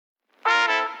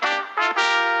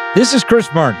This is Chris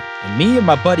Martin, and me and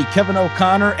my buddy Kevin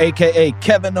O'Connor, a.k.a.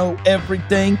 Kevin O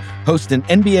Everything, host an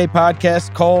NBA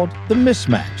podcast called The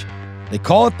Mismatch. They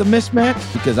call it The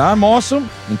Mismatch because I'm awesome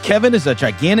and Kevin is a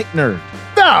gigantic nerd.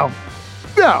 No,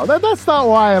 that's not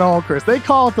why at all, Chris. They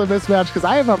call it The Mismatch because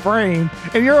I have a brain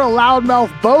and you're a loudmouth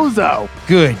bozo.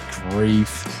 Good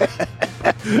grief.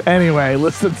 Anyway,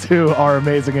 listen to our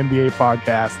amazing NBA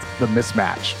podcast, The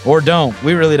Mismatch. Or don't.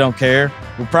 We really don't care.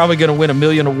 We're probably going to win 1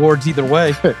 million awards either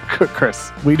way.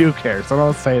 Chris, we do care, so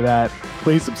don't say that.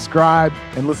 Please subscribe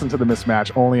and listen to The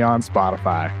Mismatch only on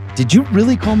Spotify. Did you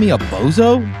really call me a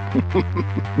bozo?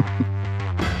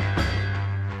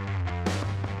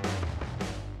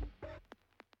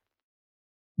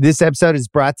 This episode is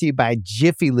brought to you by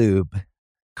Jiffy Lube.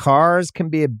 Cars can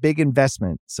be a big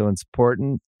investment, so it's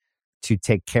important to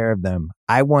take care of them.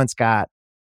 I once got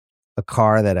a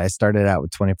car that I started out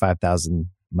with 25,000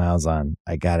 miles on.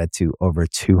 I got it to over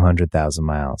 200,000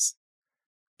 miles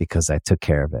because I took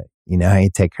care of it. You know how you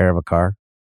take care of a car?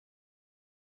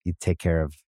 You take care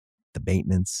of the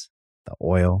maintenance, the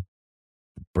oil,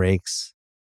 the brakes,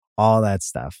 all that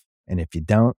stuff. And if you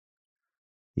don't,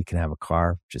 you can have a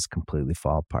car just completely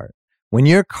fall apart. When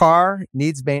your car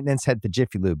needs maintenance, head to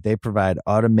Jiffy Lube. They provide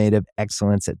automotive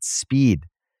excellence at speed.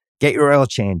 Get your oil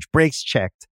change, brakes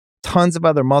checked, tons of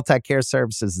other multi-care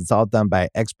services. It's all done by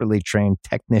expertly trained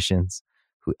technicians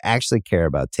who actually care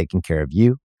about taking care of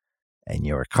you and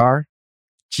your car.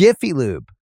 Jiffy Lube,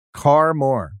 car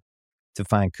more. To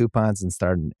find coupons and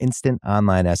start an instant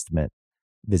online estimate,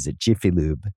 visit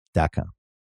jiffylube.com.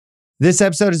 This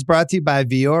episode is brought to you by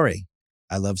Viore.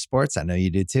 I love sports. I know you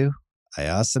do too. I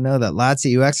also know that lots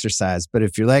of you exercise, but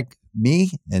if you're like me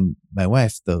and my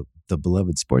wife, the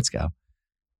beloved sports gal,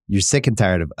 you're sick and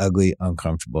tired of ugly,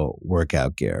 uncomfortable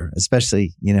workout gear.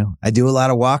 Especially, I do a lot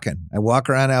of walking. I walk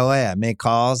around LA. I make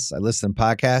calls. I listen to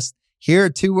podcasts. Here are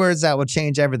 2 words that will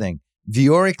change everything.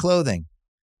 Viore Clothing,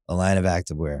 a line of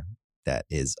activewear that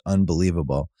is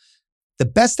unbelievable. The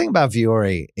best thing about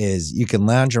Viore is you can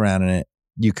lounge around in it.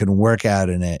 You can work out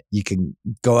in it. You can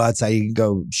go outside. You can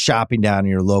go shopping down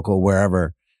in your local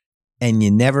wherever. And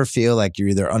you never feel like you're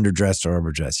either underdressed or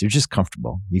overdressed. You're just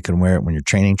comfortable. You can wear it when you're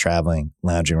training, traveling,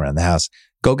 lounging around the house.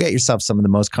 Go get yourself some of the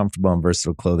most comfortable and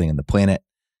versatile clothing on the planet.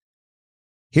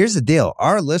 Here's the deal.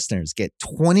 Our listeners get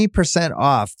 20%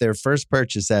 off their first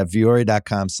purchase at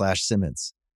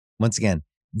Viore.com/Simmons. Once again,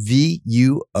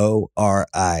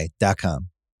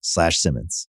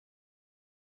 VUORI.com/Simmons.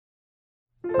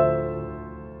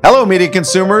 Hello, media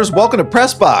consumers. Welcome to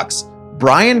PressBox.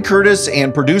 Brian Curtis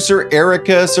and producer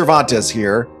Erica Cervantes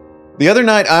here. The other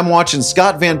night, I'm watching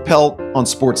Scott Van Pelt on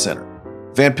SportsCenter.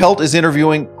 Van Pelt is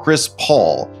interviewing Chris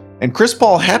Paul, and Chris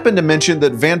Paul happened to mention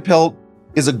that Van Pelt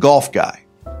is a golf guy.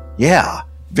 Yeah,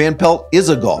 Van Pelt is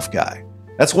a golf guy.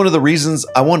 That's one of the reasons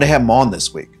I wanted to have him on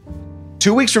this week.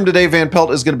 2 weeks from today, Van Pelt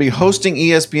is going to be hosting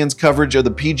ESPN's coverage of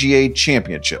the PGA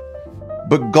Championship.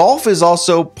 But golf is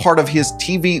also part of his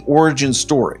TV origin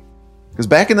story. Because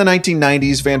back in the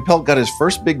 1990s, Van Pelt got his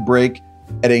first big break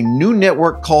at a new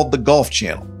network called the Golf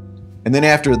Channel. And then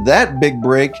after that big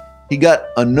break, he got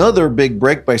another big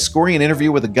break by scoring an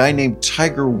interview with a guy named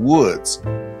Tiger Woods.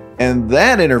 And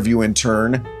that interview, in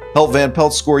turn, helped Van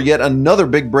Pelt score yet another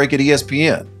big break at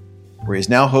ESPN, where he's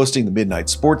now hosting the Midnight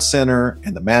SportsCenter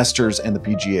and the Masters and the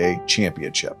PGA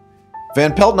Championship.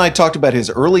 Van Pelt and I talked about his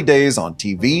early days on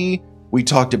TV. We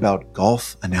talked about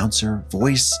golf announcer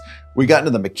voice. We got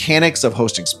into the mechanics of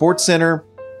hosting SportsCenter.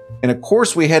 And of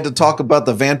course, we had to talk about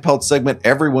the Van Pelt segment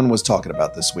everyone was talking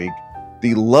about this week,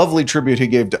 the lovely tribute he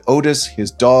gave to Otis,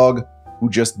 his dog, who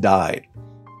just died.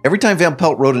 Every time Van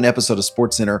Pelt wrote an episode of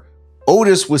SportsCenter,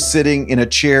 Otis was sitting in a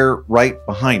chair right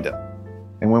behind him.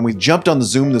 And when we jumped on the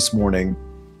Zoom this morning,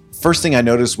 the first thing I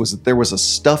noticed was that there was a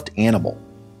stuffed animal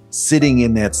sitting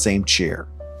in that same chair,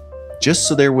 just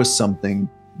so there was something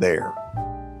there.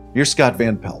 Here's Scott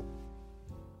Van Pelt.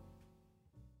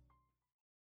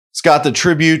 Scott, the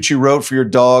tribute you wrote for your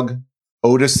dog,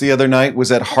 Otis, the other night, was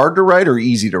that hard to write or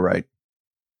easy to write?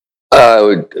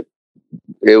 It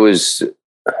was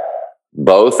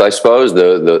both, I suppose.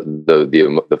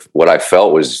 The what I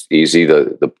felt was easy.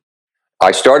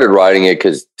 I started writing it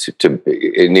because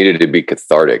it needed to be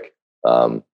cathartic.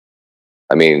 I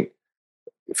mean,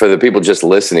 for the people just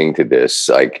listening to this,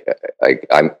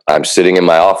 I'm sitting in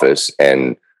my office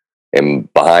and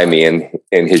behind me in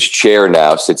his chair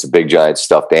now sits a big giant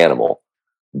stuffed animal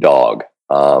dog,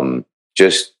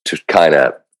 just to kind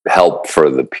of help for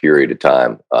the period of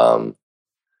time.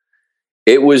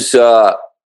 It was,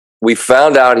 we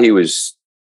found out he was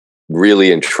really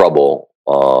in trouble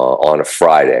on a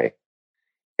Friday.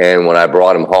 And when I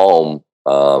brought him home,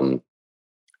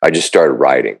 I just started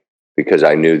writing. because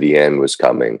I knew the end was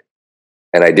coming.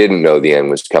 And I didn't know the end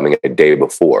was coming a day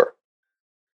before.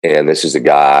 And this is a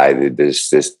guy,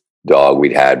 this dog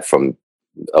we'd had from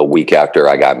a week after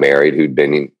I got married, who'd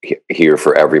been here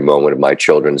for every moment of my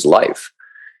children's life.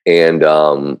 And,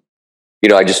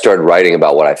 I just started writing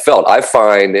about what I felt. I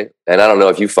find, and I don't know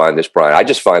if you find this, Brian, I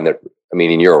just find that,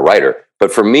 and you're a writer,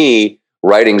 but for me,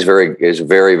 writing is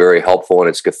very, very helpful, and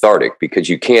it's cathartic because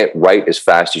you can't write as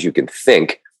fast as you can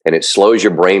think, and it slows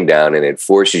your brain down and it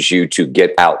forces you to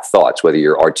get out thoughts, whether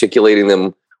you're articulating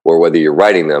them or whether you're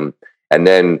writing them. And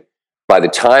then by the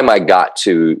time I got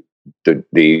to the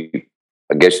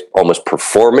I guess almost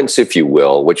performance, if you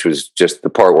will, which was just the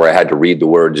part where I had to read the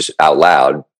words out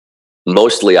loud,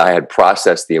 mostly I had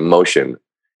processed the emotion.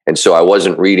 And so I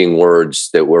wasn't reading words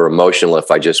that were emotional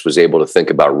if I just was able to think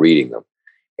about reading them.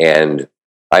 And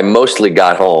I mostly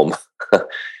got home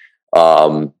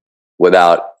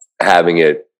without having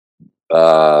it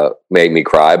make me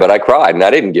cry, but I cried and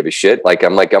I didn't give a shit.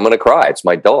 I'm going to cry. It's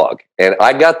my dog. And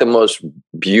I got the most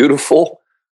beautiful,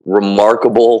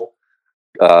 remarkable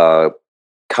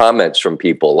comments from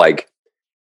people, like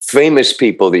famous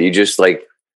people that you just like,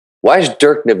 why is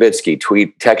Dirk Nowitzki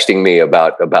texting me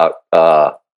about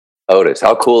Otis?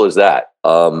 How cool is that?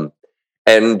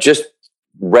 And just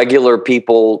regular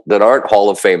people that aren't Hall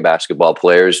of Fame basketball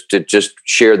players to just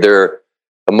share their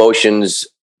emotions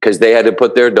because they had to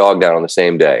put their dog down on the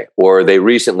same day, or they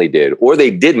recently did, or they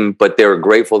didn't, but they're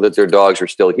grateful that their dogs are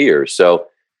still here. So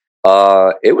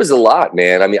it was a lot,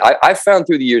 man. I found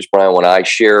through the years, Brian, when I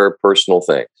share personal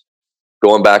things,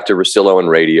 going back to Russillo and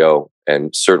radio,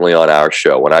 and certainly on our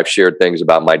show, when I've shared things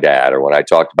about my dad, or when I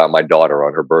talked about my daughter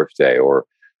on her birthday, or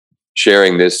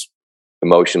sharing this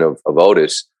emotion of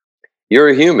Otis, you're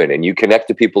a human and you connect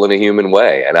to people in a human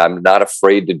way. And I'm not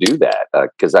afraid to do that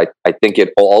because I think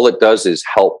all it does is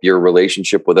help your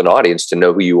relationship with an audience to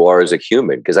know who you are as a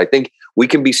human. Because I think we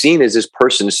can be seen as this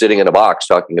person sitting in a box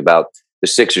talking about the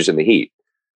Sixers and the Heat.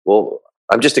 Well,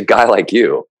 I'm just a guy like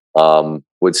you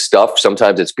with stuff.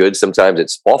 Sometimes it's good, sometimes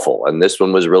it's awful. And this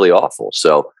one was really awful.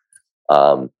 So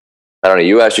I don't know.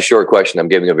 You asked a short question. I'm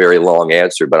giving a very long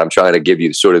answer, but I'm trying to give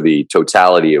you sort of the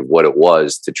totality of what it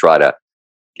was to try to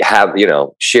have,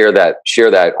 share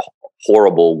that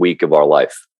horrible week of our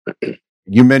life.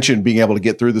 You mentioned being able to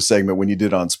get through the segment when you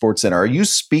did on SportsCenter. Are you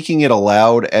speaking it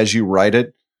aloud as you write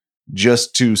it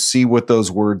just to see what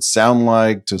those words sound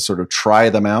like, to sort of try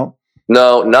them out?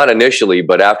 No, not initially,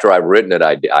 but after I've written it,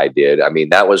 I did.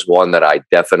 That was one that I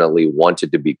definitely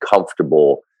wanted to be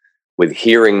comfortable with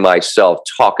hearing myself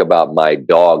talk about my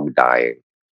dog dying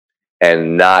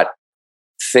and not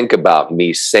think about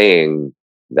me saying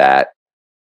that.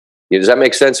 Does that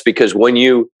make sense? Because when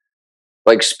you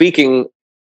speaking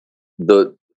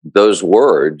those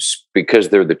words, because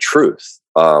they're the truth.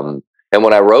 And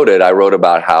when I wrote it, I wrote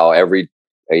about how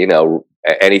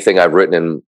anything I've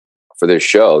written for this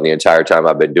show, the entire time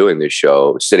I've been doing this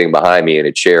show, sitting behind me in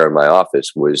a chair in my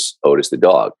office was Otis the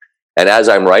dog. And as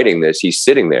I'm writing this, he's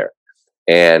sitting there.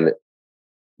 And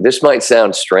this might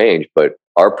sound strange, but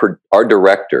our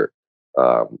director,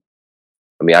 I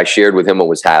shared with him what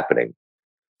was happening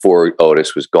before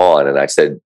Otis was gone. And I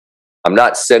said, I'm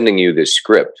not sending you this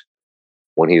script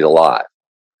when he's alive,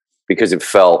 because it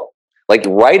felt like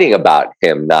writing about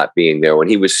him not being there when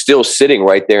he was still sitting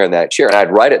right there in that chair. And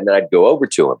I'd write it and then I'd go over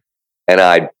to him and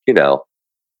I'd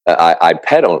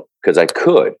pet him because I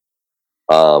could.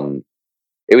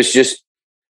 It was just,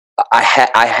 I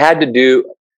had to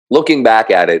do, looking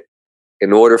back at it,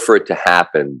 in order for it to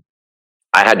happen,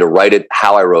 I had to write it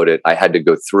how I wrote it. I had to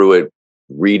go through it,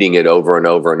 reading it over and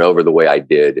over and over the way I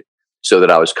did, so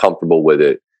that I was comfortable with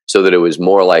it, so that it was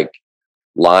more like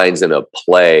lines in a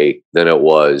play than it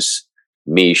was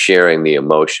me sharing the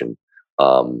emotion.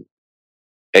 And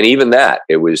even that,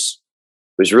 it was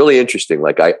really interesting.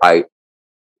 When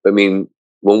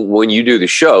you do the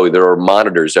show, there are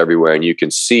monitors everywhere and you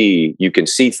can see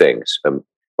things. I'm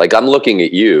looking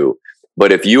at you,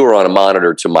 but if you were on a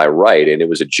monitor to my right and it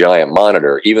was a giant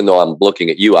monitor, even though I'm looking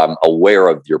at you, I'm aware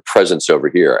of your presence over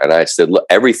here. And I said, look,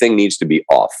 everything needs to be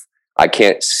off. I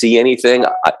can't see anything.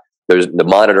 There's the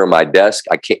monitor on my desk.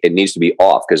 It needs to be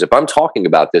off. Because if I'm talking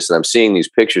about this and I'm seeing these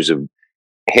pictures of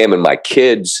him and my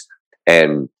kids,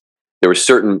 and there were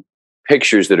certain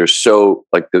pictures that are so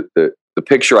like the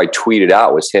picture I tweeted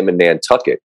out was him and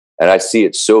Nantucket. And I see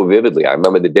it so vividly. I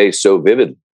remember the day so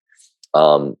vividly.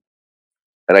 And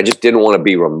I just didn't want to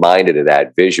be reminded of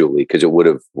that visually because it would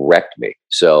have wrecked me.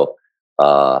 So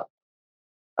I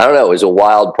don't know. It was a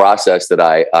wild process that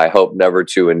I hope never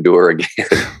to endure again.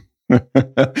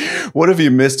 What have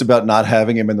you missed about not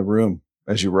having him in the room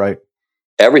as you write?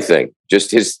 Everything.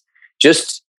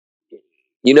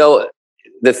 You know,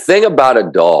 the thing about a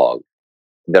dog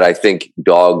that I think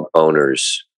dog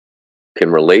owners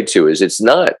can relate to is it's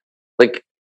not like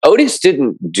Otis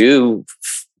didn't do,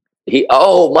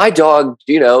 my dog,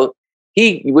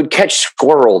 he would catch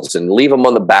squirrels and leave them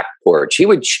on the back porch. He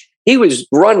was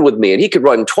run with me and he could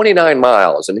run 29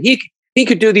 miles and he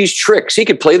could do these tricks. He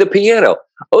could play the piano.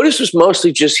 Otis was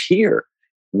mostly just here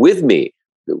with me,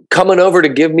 coming over to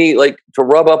give me, like, to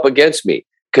rub up against me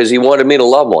because he wanted me to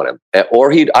love on him.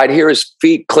 Or I'd hear his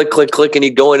feet click, click, click, and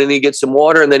he'd go in and he'd get some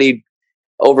water. And then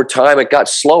over time, it got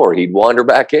slower. He'd wander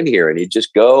back in here and he'd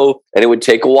just go, and it would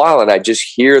take a while. And I'd just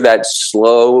hear that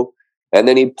slow, and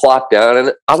then he'd plop down,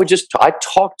 and I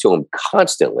talked to him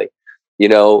constantly,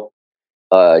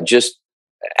 just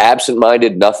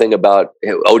absent-minded, nothing about,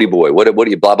 hey, Odie boy, what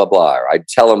do you blah, blah, blah. Or I'd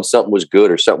tell him something was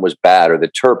good or something was bad, or the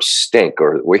Terps stink,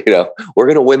 or, we're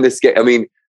going to win this game. I mean,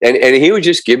 and he would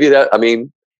just give you that. I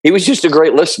mean, he was just a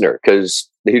great listener because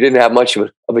he didn't have much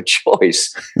of a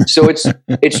choice. So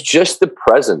it's just the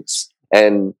presence.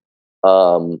 And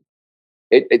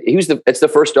it's the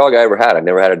first dog I ever had. I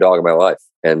never had a dog in my life.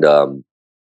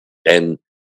 And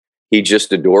he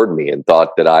just adored me and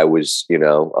thought that I was,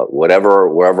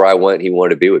 wherever I went, he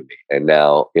wanted to be with me. And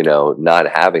now, not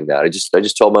having that, I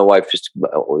just told my wife,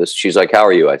 she's like, how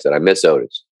are you? I said, I miss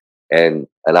Otis. And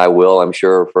I will, I'm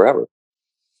sure, forever.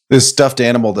 This stuffed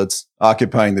animal that's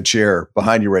occupying the chair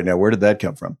behind you right now, where did that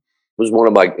come from? It was one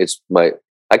of I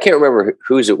can't remember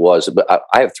whose it was, but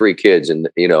I have 3 kids, and,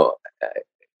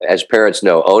 as parents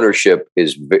know, ownership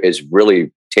is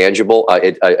really tangible.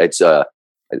 It's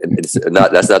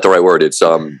not, that's not the right word.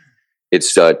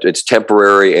 It's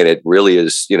temporary, and it really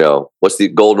is, what's the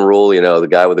golden rule? The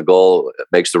guy with the goal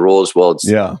makes the rules. Well, it's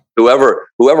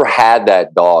whoever had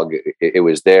that dog, it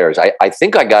was theirs. I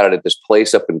think I got it at this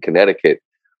place up in Connecticut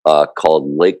called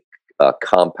Lake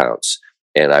Compounce.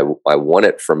 And I won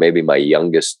it for maybe my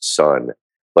youngest son,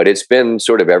 but it's been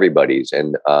sort of everybody's.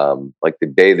 And like the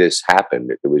day this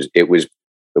happened, it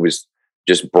was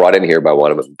just brought in here by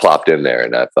one of them, plopped in there,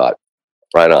 and I thought,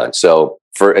 right on. So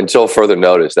until further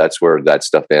notice, that's where that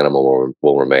stuffed animal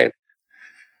will remain.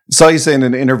 Saw you say in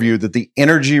an interview that the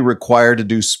energy required to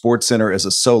do SportsCenter as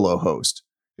a solo host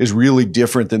is really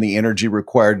different than the energy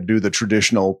required to do the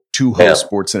traditional 2-host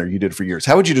SportsCenter you did for years.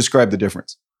 How would you describe the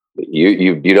difference?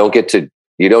 You don't get to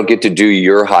do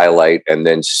your highlight and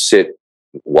then sit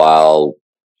while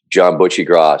John Butchie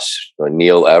Gross,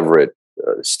 Neil Everett,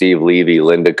 Steve Levy,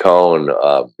 Linda Cohn,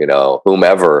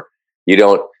 whomever.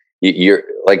 You're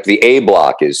like, the A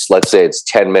block is, let's say it's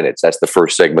 10 minutes. That's the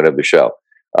first segment of the show.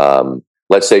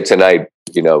 Let's say tonight,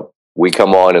 we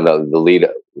come on, and the lead,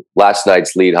 last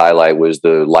night's lead highlight was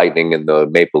the Lightning and the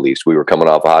Maple Leafs. We were coming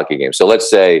off a hockey game. So let's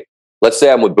say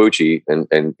I'm with Bucci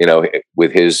and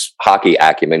with his hockey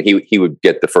acumen, he would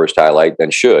get the first highlight,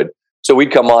 then should. So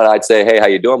we'd come on, I'd say, hey, how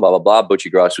you doing? Blah, blah, blah.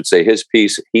 Butchie Gross would say his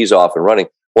piece, he's off and running.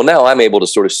 Well, now I'm able to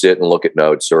sort of sit and look at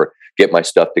notes or get my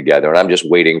stuff together, and I'm just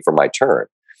waiting for my turn.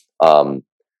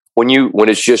 When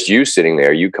it's just you sitting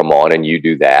there, you come on and you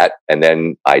do that. And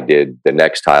then I did the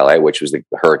next highlight, which was the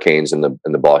Hurricanes and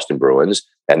the Boston Bruins.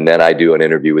 And then I do an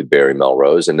interview with Barry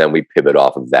Melrose, and then we pivot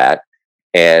off of that.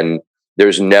 And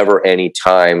there's never any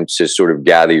time to sort of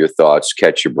gather your thoughts,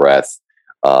 catch your breath.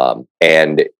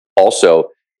 And also,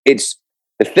 it's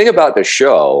the thing about the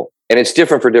show, and it's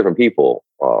different for different people.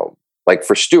 Like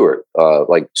for Stuart,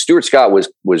 Stuart Scott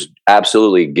was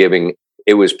absolutely giving.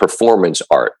 It was performance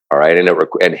art, all right,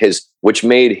 which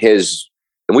made his.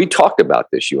 And we talked about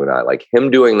this, you and I, like him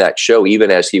doing that show,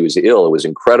 even as he was ill. It was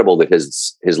incredible that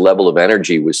his level of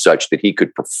energy was such that he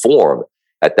could perform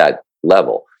at that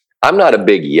level. I'm not a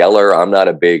big yeller. I'm not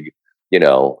a big,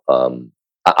 I'm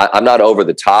not over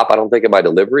the top. I don't think in my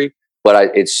delivery,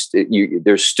 but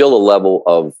there's still a level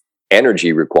of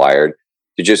energy required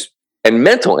and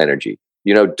mental energy.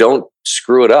 Don't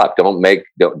screw it up.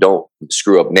 Don't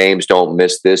screw up names. Don't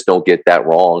miss this. Don't get that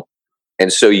wrong.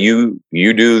 And so you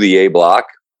do the A block,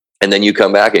 and then you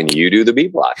come back and you do the B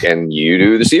block, and you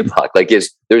do the C block. Like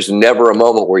there's never a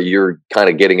moment where you're kind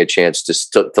of getting a chance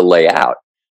to lay out.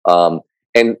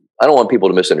 And I don't want people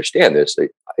to misunderstand this.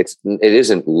 It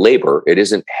isn't labor. It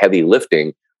isn't heavy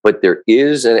lifting, but there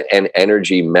is an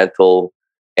energy, mental,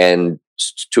 and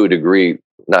to a degree,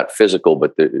 not physical,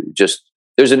 but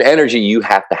there's an energy you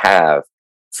have to have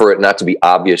for it not to be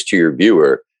obvious to your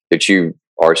viewer that you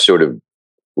are sort of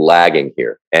lagging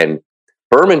here. And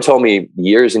Berman told me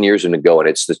years and years ago, and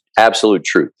it's the absolute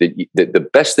truth, that the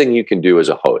best thing you can do as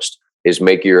a host is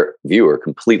make your viewer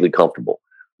completely comfortable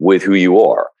with who you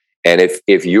are. And if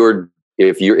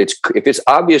it's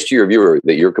obvious to your viewer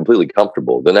that you're completely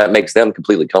comfortable, then that makes them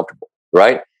completely comfortable,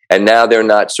 right? And now they're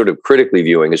not sort of critically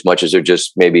viewing as much as they're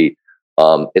just maybe,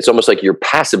 it's almost like you're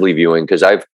passively viewing because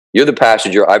you're the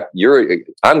passenger.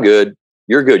 I'm good.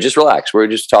 You're good. Just relax. We're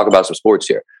just talking about some sports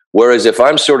here. Whereas if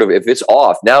it's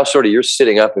off, now sort of you're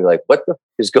sitting up and you're like, what the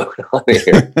is going on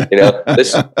here?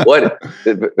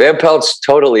 Van Pelt's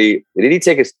totally, did he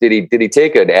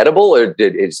take an edible or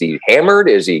is he hammered?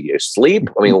 Is he asleep?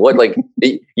 I mean,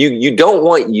 you don't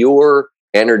want your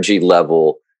energy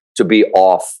level to be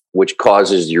off, which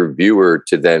causes your viewer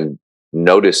to then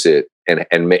notice it and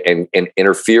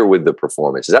interfere with the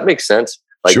performance. Does that make sense?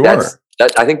 Like sure.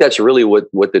 I think that's really what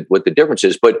the difference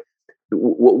is. But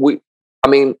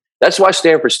that's why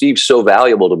Stanford Steve's so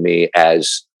valuable to me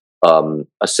as a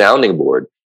sounding board,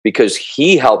 because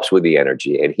he helps with the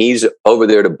energy and he's over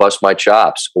there to bust my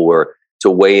chops or to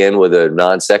weigh in with a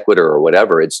non sequitur or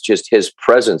whatever. It's just his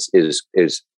presence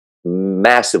is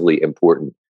massively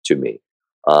important to me.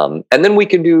 And then we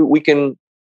can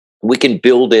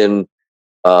build in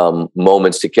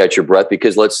moments to catch your breath,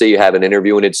 because let's say you have an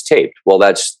interview and it's taped. Well,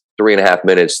 that's 3.5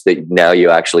 minutes that now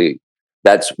you actually,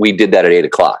 we did that at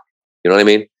 8:00. You know what I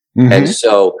mean? Mm-hmm. And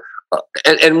so,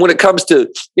 and when it comes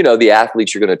to, the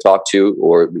athletes you're going to talk to,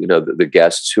 or, the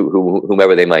guests,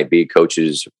 whomever they might be,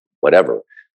 coaches, whatever,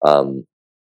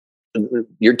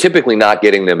 you're typically not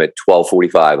getting them at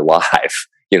 12:45 live.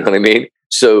 You know what I mean?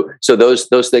 So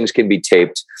those things can be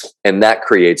taped, and that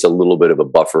creates a little bit of a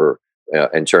buffer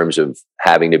in terms of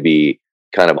having to be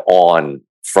kind of on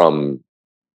from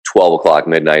 12:00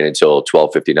 midnight until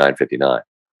 12:59.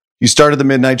 You started the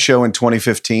Midnight Show in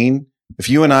 2015. If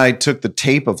you and I took the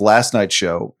tape of last night's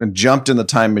show and jumped in the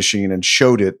time machine and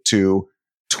showed it to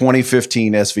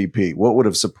 2015 SVP, what would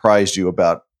have surprised you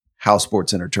about how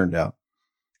SportsCenter turned out?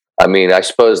 I mean, I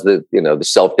suppose that, the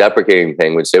self-deprecating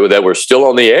thing would say, well, that we're still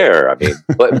on the air. I mean,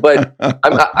 but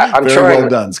I'm very trying. Well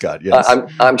done, Scott. Yes.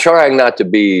 I'm trying not to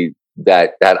be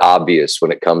that obvious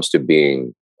when it comes to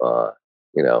being, I've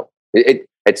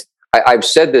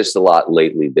said this a lot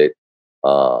lately that,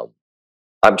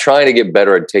 I'm trying to get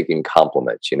better at taking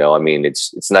compliments. I mean,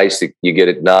 it's nice that you get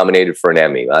it nominated for an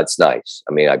Emmy. That's nice.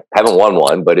 I mean, I haven't won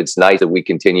one, but it's nice that we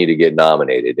continue to get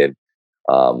nominated. And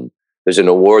there's an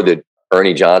award that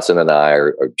Ernie Johnson and I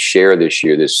share this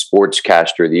year, this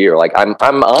Sportscaster of the Year. Like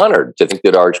I'm honored to think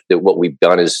that what we've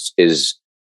done is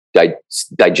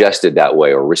digested that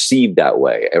way or received that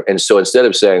way. And so instead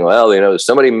of saying, well,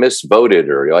 somebody misvoted,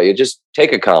 or you just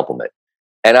take a compliment.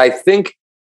 And I think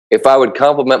if I would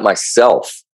compliment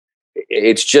myself,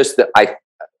 it's just that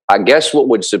I guess what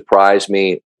would surprise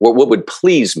me, what would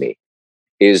please me,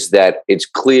 is that it's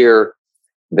clear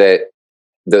that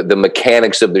the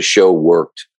mechanics of the show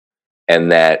worked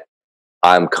and that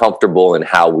I'm comfortable in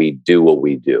how we do what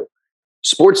we do.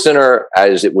 SportsCenter,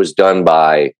 as it was done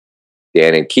by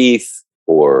Dan and Keith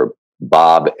or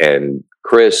Bob and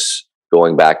Chris,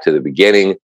 going back to the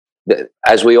beginning,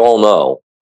 as we all know,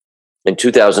 in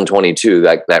 2022,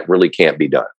 that really can't be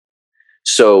done.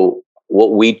 So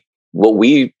what we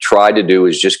tried to do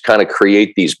is just kind of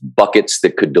create these buckets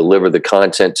that could deliver the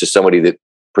content to somebody that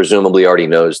presumably already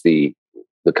knows the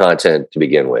content to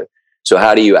begin with. So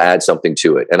how do you add something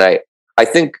to it? And I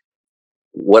think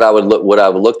what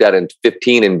I've looked at in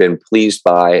 15 and been pleased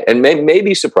by, and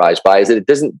maybe surprised by, is that it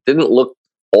didn't look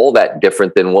all that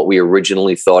different than what we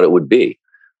originally thought it would be.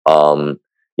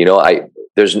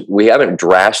 We haven't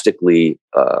drastically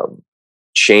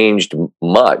changed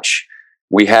much.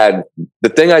 We had, the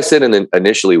thing I said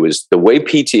initially was the way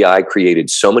PTI created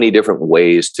so many different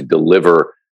ways to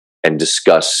deliver and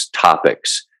discuss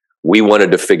topics, we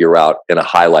wanted to figure out in a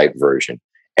highlight version.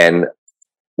 And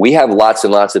we have lots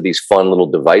and lots of these fun little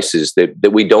devices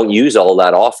that we don't use all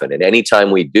that often. And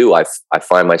anytime we do, I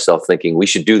find myself thinking we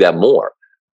should do that more.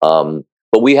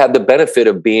 But we have the benefit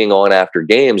of being on after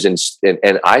games, and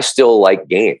I still like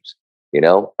games.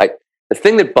 The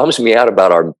thing that bums me out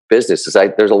about our business is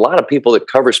there's a lot of people that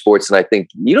cover sports, and I think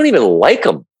you don't even like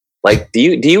them. Like, do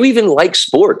you even like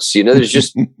sports? There's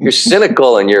just you're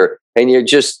cynical and you're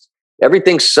just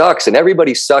everything sucks and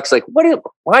everybody sucks. Like,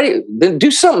 then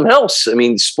do something else? I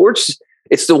mean, sports.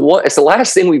 It's the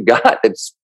last thing we've got.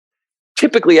 It's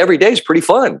typically every day is pretty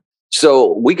fun.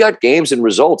 So we got games and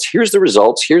results. Here's the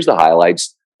results. Here's the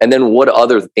highlights. And then what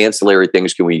other ancillary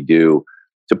things can we do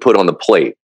to put on the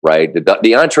plate, right?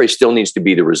 The entree still needs to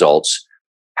be the results.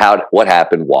 What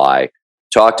happened, why.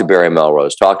 Talk to Barry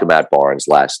Melrose, talk to Matt Barnes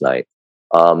last night.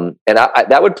 And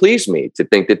that would please me to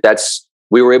think that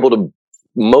we were able to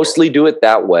mostly do it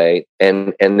that way.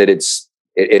 And that it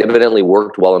evidently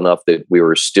worked well enough that we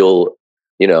were still,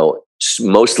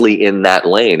 mostly in that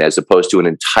lane as opposed to an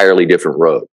entirely different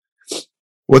road.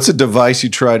 What's a device you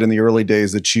tried in the early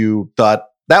days that you thought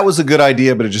that was a good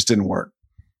idea, but it just didn't work.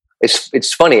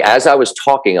 It's funny. As I was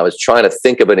talking, I was trying to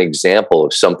think of an example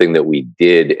of something that we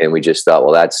did, and we just thought,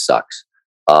 well, that sucks.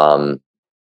 And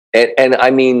I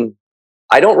mean,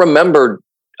 I don't remember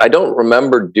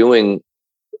doing.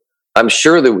 I'm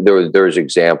sure there's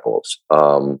examples.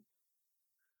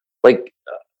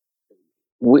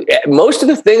 Most of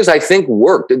the things I think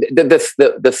worked.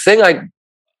 The thing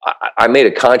I made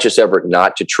a conscious effort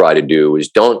not to try to do is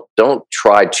don't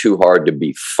try too hard to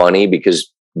be funny,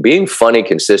 because being funny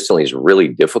consistently is really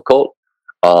difficult.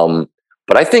 But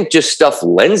I think just stuff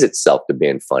lends itself to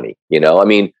being funny. I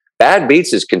mean, Bad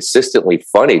Beats is consistently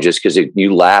funny just because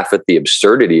you laugh at the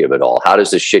absurdity of it all. How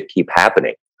does this shit keep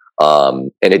happening?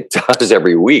 And it does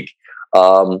every week.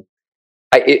 I'm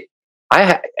going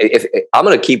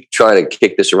to keep trying to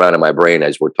kick this around in my brain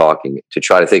as we're talking to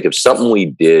try to think of something we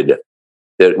did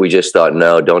that we just thought,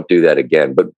 no, don't do that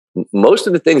again. But most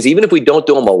of the things, even if we don't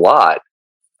do them a lot,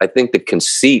 I think the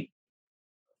conceit,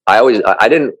 I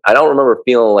don't remember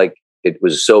feeling like it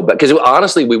was so bad, because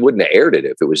honestly, we wouldn't have aired it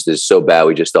if it was just so bad.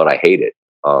 We just thought, I hate it.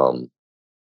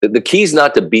 The key is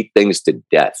not to beat things to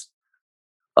death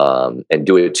and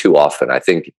do it too often. I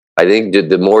think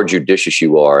the more judicious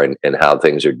you are and how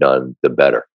things are done, the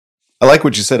better. I like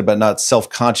what you said about not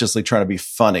self-consciously trying to be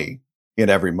funny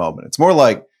in every moment. It's more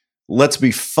like, let's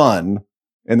be fun.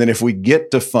 And then if we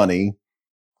get to funny,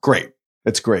 great.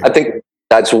 It's great. I think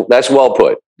that's well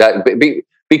put.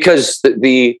 Because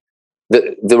the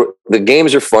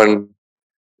games are fun.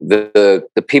 The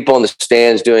people in the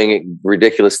stands doing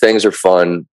ridiculous things are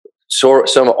fun. So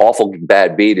some awful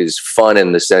bad beat is fun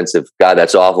in the sense of, God,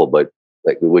 that's awful, but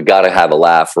like, we got to have a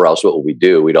laugh, or else what would we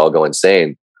do? We'd all go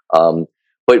insane.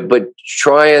 But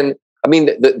try and, I mean,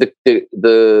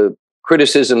 the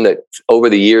criticism that over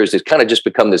the years has kind of just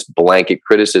become this blanket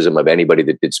criticism of anybody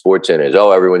that did SportsCenter is,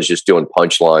 oh, everyone's just doing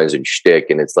punchlines and shtick.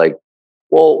 And it's like,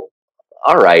 well,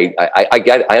 all right,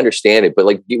 I understand it, but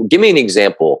like, give me an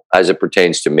example as it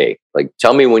pertains to me. Like,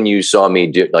 tell me when you saw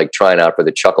me trying out for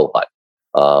the Chuckle Hut.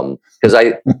 Because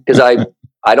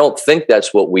I don't think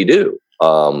that's what we do.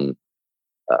 I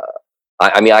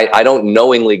don't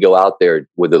knowingly go out there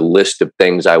with a list of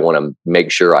things I want to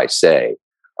make sure I say,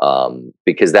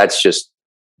 because that's just,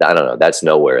 I don't know, that's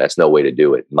nowhere. That's no way to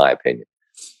do it, in my opinion.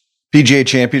 PGA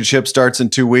Championship starts in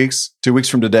 2 weeks. 2 weeks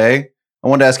from today. I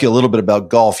wanted to ask you a little bit about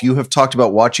golf. You have talked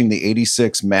about watching the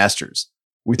 86 Masters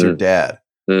with your dad.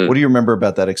 What do you remember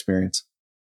about that experience?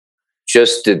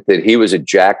 Just that he was a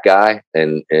Jack guy,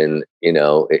 and it's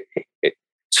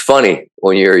funny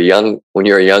when you're a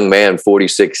young man.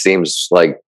 46 seems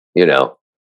like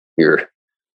you're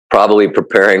probably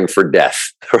preparing for death,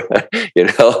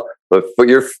 But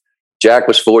Jack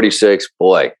was 46.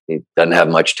 Boy, he doesn't have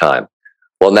much time.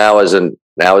 Well, now as a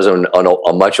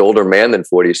much older man than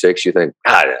 46, you think,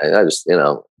 God,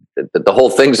 the whole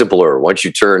thing's a blur. Once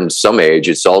you turn some age,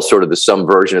 it's all sort of some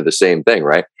version of the same thing,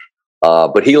 right?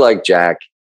 But he liked Jack,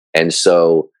 and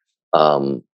so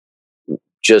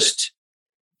just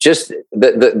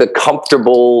the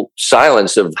comfortable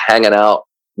silence of hanging out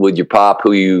with your pop,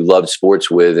 who you loved sports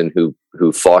with, and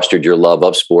who fostered your love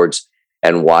of sports,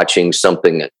 and watching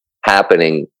something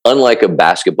happening, unlike a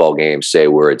basketball game, say,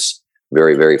 where it's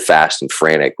very, very fast and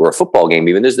frantic, or a football game.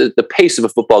 Even the pace of a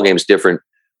football game is different,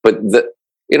 but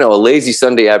a lazy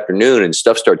Sunday afternoon and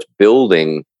stuff starts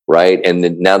building. Right. And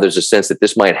then now there's a sense that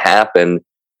this might happen,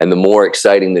 and the more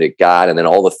exciting that it got, and then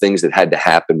all the things that had to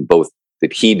happen, both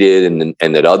that he did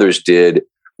and that others did,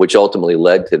 which ultimately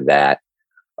led to that.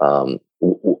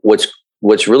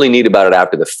 What's really neat about it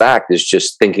after the fact is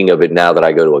just thinking of it now that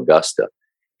I go to Augusta,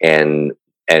 and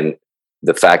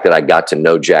the fact that I got to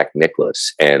know Jack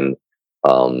Nicklaus, and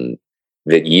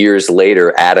that years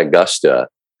later at Augusta,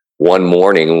 one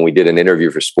morning when we did an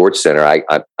interview for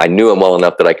SportsCenter, I knew him well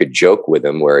enough that I could joke with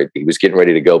him, where he was getting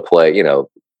ready to go play in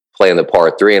the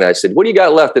par 3. And I said, what do you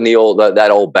got left in that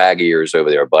old bag of yours over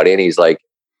there, buddy? And he's like,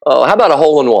 oh, how about a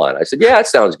hole in one? I said, yeah, that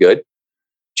sounds good.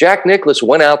 Jack Nicklaus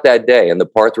went out that day in the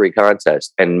par 3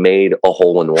 contest and made a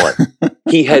hole in one.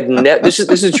 He had this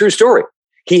is a true story.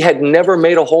 He had never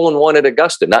made a hole in one at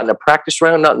Augusta, not in a practice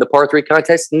round, not in the par 3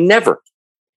 contest, never.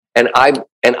 And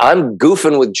I'm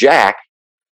goofing with Jack,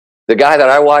 the guy that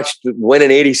I watched win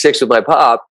in 86 with my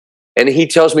pop, and he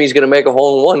tells me he's going to make a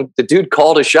hole in one. The dude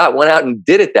called a shot, went out and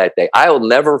did it that day. I'll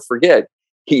never forget.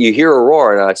 You hear a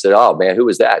roar, and I said, oh, man, who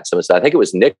was that? Someone said, I think it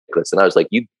was Nicklaus. And I was like,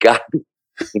 you got to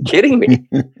be kidding me.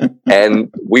 And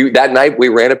that night, we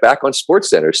ran it back on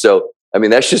SportsCenter. So, I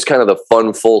mean, that's just kind of the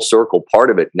fun, full circle part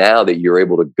of it now, that you're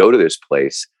able to go to this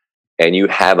place and you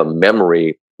have a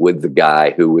memory with the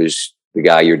guy who was the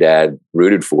guy your dad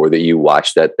rooted for, that you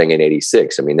watched that thing in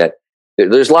 86. I mean,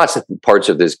 there's lots of parts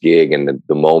of this gig and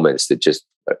the moments that just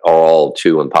are all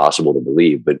too impossible to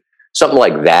believe. But something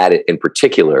like that in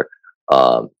particular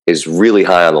is really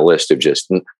high on the list of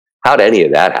just how did any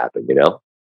of that happen, you know?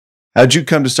 How'd you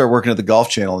come to start working at the Golf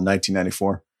Channel in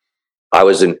 1994?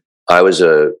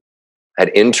 Had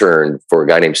interned for a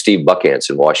guy named Steve Buckhantz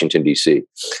in Washington, D.C.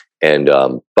 And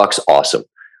Buck's awesome.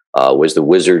 Was the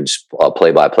Wizards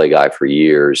play-by-play guy for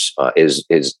years.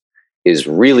 Is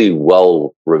really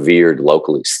well revered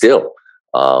locally still.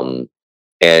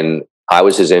 And I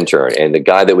was his intern, and the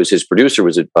guy that was his producer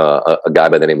was a guy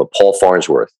by the name of Paul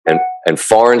Farnsworth. And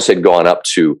Farns had gone up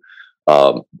to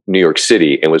New York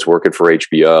City and was working for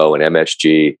HBO and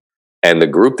MSG. And the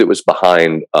group that was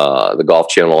behind the Golf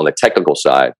Channel on the technical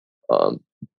side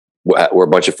were a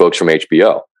bunch of folks from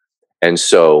HBO. And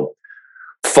so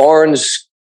Farns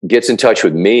gets in touch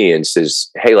with me and says,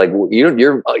 "Hey, like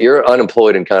you're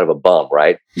unemployed and kind of a bum,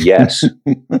 right?" Yes.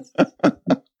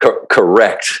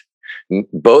 Correct.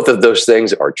 Both of those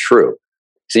things are true.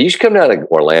 So you should come down to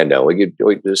Orlando. We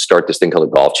could start this thing called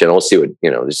the Golf Channel. We'll see what,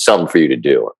 there's something for you to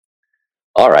do.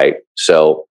 All right.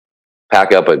 So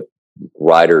pack up a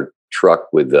Ryder truck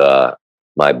with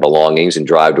my belongings and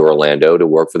drive to Orlando to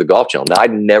work for the Golf Channel. Now,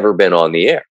 I'd never been on the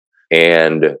air,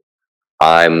 and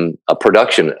I'm a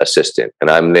production assistant, and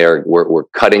I'm there. We're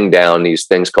cutting down these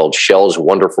things called Shell's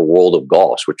Wonderful World of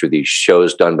Golf, which are these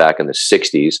shows done back in the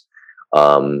 60s.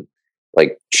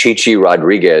 Like Chichi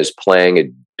Rodriguez playing at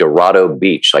Dorado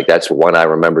Beach. Like that's one I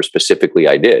remember specifically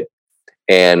I did.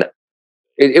 And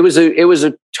it was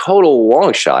a total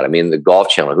long shot. I mean, the Golf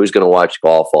Channel, who's going to watch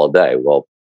golf all day? Well,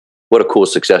 what a cool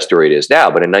success story it is now.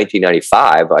 But in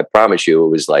 1995, I promise you, it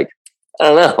was like,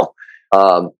 I don't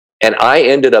know. And I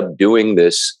ended up doing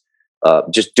this,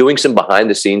 just doing some behind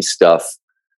the scenes stuff,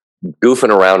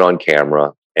 goofing around on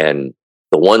camera. And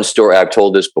the one story, I've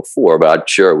told this before, but I'd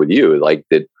share it with you, like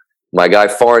that my guy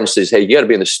Farns says, "Hey, you got to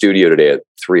be in the studio today at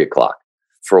 3:00.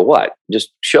 For what?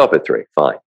 Just show up at 3.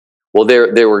 Fine. Well,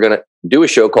 they were going to do a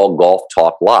show called Golf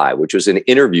Talk Live, which was an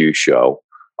interview show.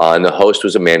 And the host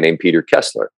was a man named Peter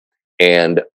Kessler.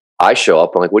 And I show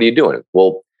up, I'm like, "What are you doing?"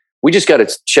 "Well, we just got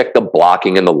to check the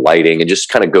blocking and the lighting and just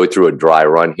kind of go through a dry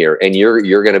run here. And you're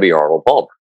going to be Arnold Palmer."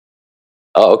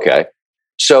 "Oh, okay."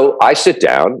 So I sit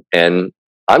down and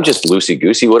I'm just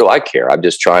loosey-goosey. What do I care? I'm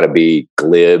just trying to be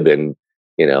glib. And,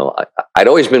 I'd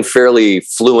always been fairly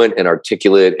fluent and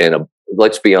articulate. And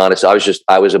let's be honest,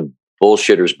 I was a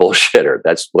bullshitter's bullshitter.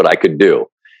 That's what I could do.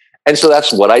 And so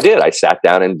that's what I did. I sat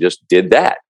down and just did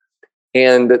that.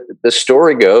 And the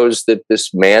story goes that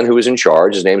this man who was in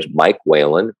charge, his name's Mike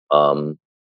Whalen, and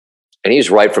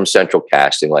he's right from Central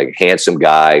Casting, like handsome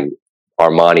guy,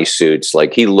 Armani suits,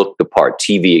 like he looked the part,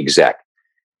 TV exec.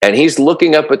 And he's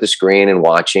looking up at the screen and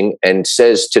watching and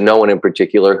says to no one in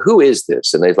particular, "Who is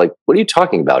this?" And they're like, "What are you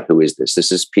talking about? Who is this?"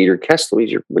 "This is Peter Kessler."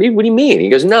 What do you mean? He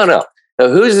goes, No. Now,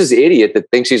 who's this idiot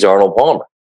that thinks he's Arnold Palmer?"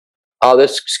 "Oh,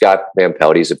 that's Scott Van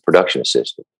Pelt. He's a production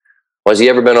assistant." "Has he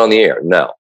ever been on the air?"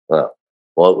 "No." "Oh,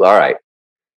 well, all right."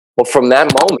 Well, from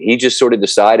that moment, he just sort of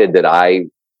decided that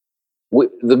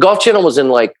the Golf Channel was in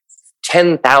like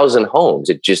 10,000 homes.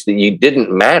 It just, you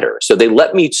didn't matter. So they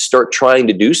let me start trying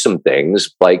to do some things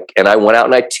and I went out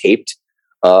and I taped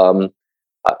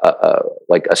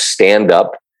like a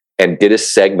stand-up and did a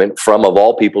segment from, of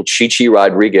all people, Chichi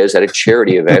Rodriguez at a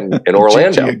charity event in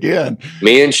Orlando. Chichi again.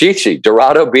 Me and Chichi,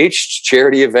 Dorado Beach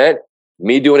charity event,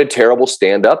 me doing a terrible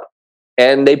stand-up,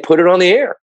 and they put it on the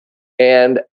air.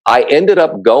 And I ended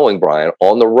up going, Brian,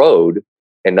 on the road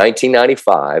in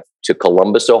 1995 to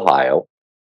Columbus, Ohio,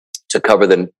 to cover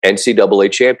the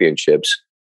NCAA championships.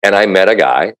 And I met a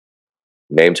guy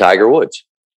named Tiger Woods.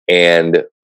 And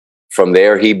from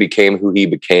there, he became who he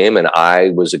became. And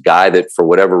I was a guy that, for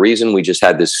whatever reason,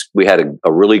 we had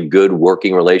a really good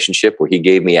working relationship where he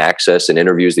gave me access and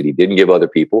interviews that he didn't give other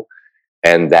people.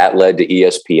 And that led to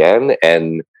ESPN.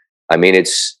 And I mean,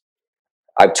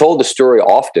 I've told the story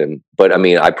often, but I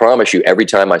mean, I promise you, every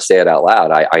time I say it out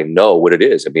loud, I know what it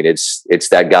is. I mean, it's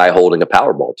that guy holding a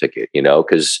Powerball ticket,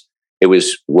 because it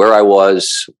was where I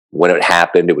was when it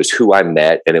happened. It was who I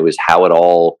met, and it was how it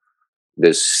all,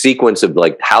 this sequence of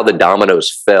like how the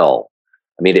dominoes fell.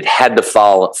 I mean, it had to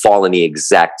fall in the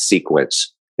exact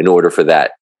sequence in order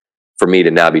for me to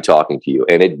now be talking to you.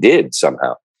 And it did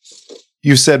somehow.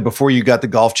 You said before you got the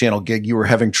Golf Channel gig, you were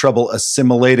having trouble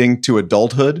assimilating to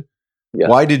adulthood. Yeah.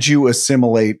 Why did you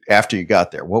assimilate after you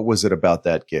got there? What was it about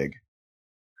that gig?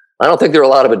 I don't think there were a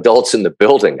lot of adults in the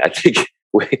building. I think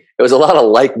it was a lot of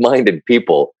like-minded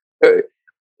people. There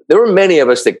were many of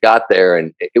us that got there,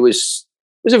 and it was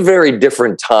a very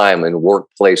different time in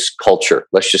workplace culture.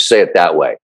 Let's just say it that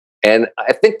way. And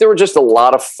I think there were just a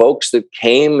lot of folks that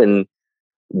came and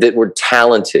that were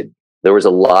talented. There was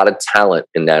a lot of talent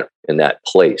in that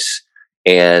place.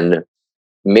 And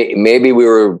maybe we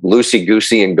were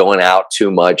loosey-goosey and going out too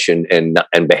much and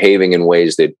behaving in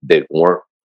ways that weren't,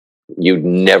 you'd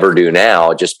never do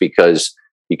now, just because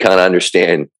you kind of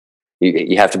understand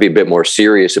you have to be a bit more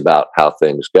serious about how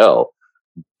things go.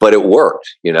 But it worked,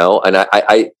 and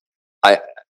I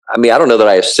mean, I don't know that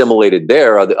I assimilated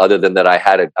there other than that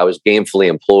I was gainfully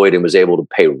employed and was able to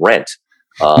pay rent,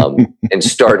 and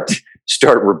start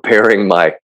repairing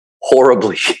my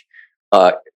horribly,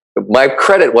 my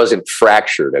credit wasn't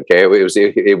fractured. Okay.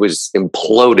 It was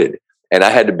imploded, and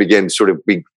I had to begin sort of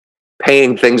be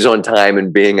paying things on time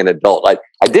and being an adult.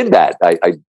 I did that.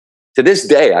 I to this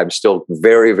day, I'm still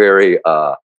very, very,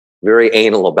 very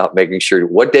anal about making sure,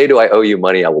 what day do I owe you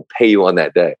money? I will pay you on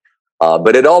that day.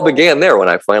 But it all began there when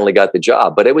I finally got the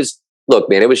job. But it was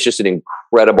just an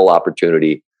incredible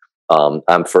opportunity.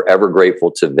 I'm forever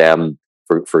grateful to them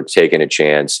for taking a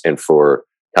chance and for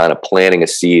kind of planting a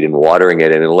seed and watering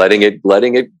it and letting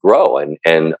it grow. And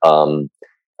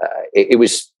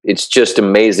it's just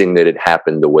amazing that it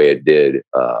happened the way it did.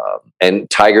 And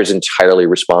Tiger's entirely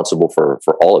responsible for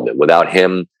all of it. Without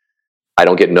him, I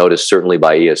don't get noticed, certainly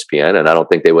by ESPN, and I don't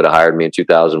think they would have hired me in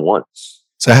 2001.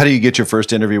 So how do you get your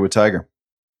first interview with Tiger?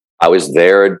 I was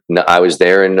there in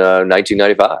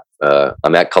 1995.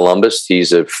 I'm at Columbus.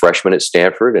 He's a freshman at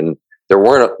Stanford, and there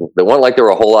weren't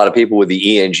a whole lot of people with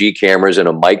the ENG cameras and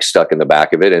a mic stuck in the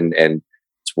back of it. And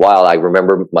it's wild. I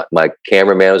remember my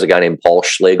cameraman was a guy named Paul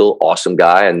Schlegel, awesome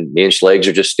guy, and me and Schlegs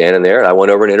are just standing there. And I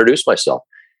went over and introduced myself.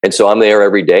 And so I'm there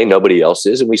every day. Nobody else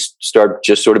is, and we start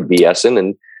just sort of BSing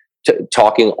and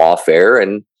talking off air.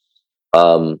 And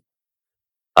I'm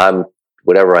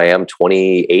whatever I am,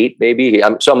 28 maybe.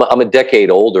 I'm a decade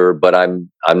older, but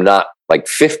I'm not like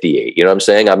 58. You know what I'm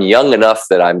saying? I'm young enough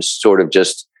that I'm sort of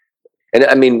just, and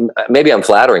I mean, maybe I'm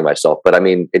flattering myself, but I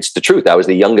mean, it's the truth. I was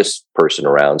the youngest person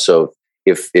around. So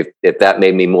if that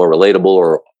made me more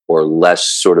relatable or less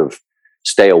sort of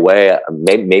stay away,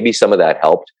 maybe some of that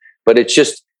helped. But it's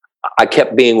just, I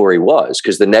kept being where he was,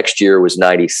 because the next year was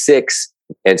 96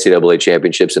 NCAA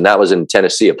championships, and that was in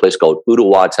Tennessee, a place called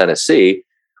Ottawa, Tennessee.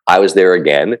 I was there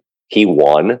again. He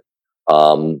won.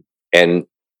 And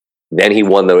then he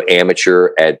won the amateur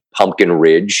at Pumpkin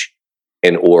Ridge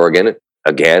in Oregon.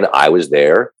 Again, I was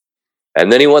there.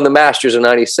 And then he won the Masters in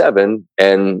 97.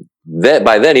 And then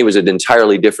by then he was an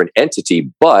entirely different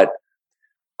entity. But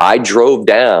I drove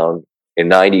down in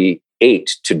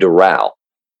 98 to Doral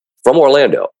from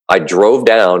Orlando. I drove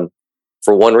down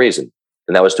for one reason,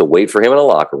 and that was to wait for him in a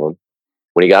locker room.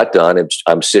 When he got done,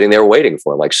 I'm sitting there waiting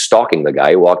for him, like stalking the guy.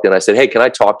 He walked in. I said, "Hey, can I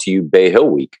talk to you Bay Hill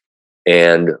week?"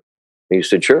 And he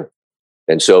said, "Sure."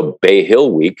 And so Bay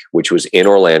Hill week, which was in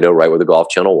Orlando, right where the Golf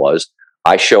Channel was,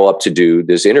 I show up to do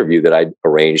this interview that I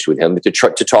arranged with him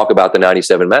to talk about the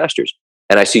 97 Masters.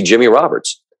 And I see Jimmy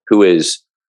Roberts, who is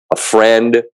a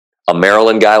friend, a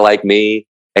Maryland guy like me,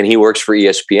 and he works for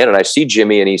ESPN. And I see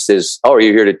Jimmy, and he says, "Oh, are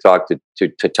you here to talk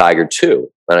to Tiger too?"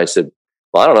 And I said,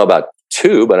 "Well, I don't know about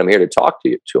two, but I'm here to talk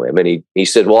to him." And he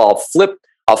said, "Well,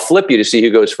 I'll flip you to see who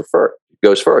goes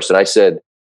first." And I said,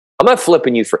 "I'm not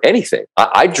flipping you for anything.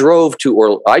 I drove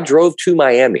to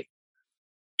Miami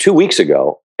 2 weeks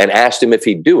ago and asked him if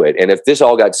he'd do it. And if this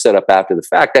all got set up after the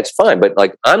fact, that's fine. But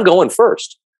like, I'm going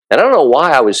first." And I don't know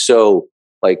why I was so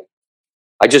like,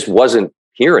 I just wasn't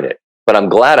hearing it, but I'm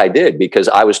glad I did, because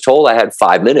I was told I had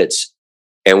 5 minutes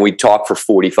and we talked for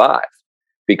 45,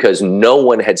 because no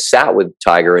one had sat with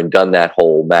Tiger and done that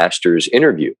whole Masters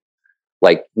interview.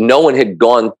 Like, no one had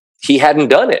gone, he hadn't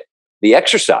done it. The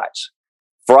exercise.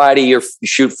 Friday, you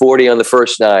shoot 40 on the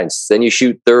first nines, then you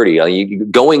shoot 30. You're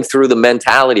going through the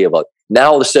mentality of,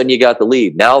 now all of a sudden you got the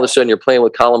lead. Now all of a sudden you're playing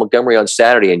with Colin Montgomery on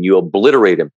Saturday and you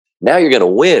obliterate him. Now you're going to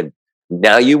win.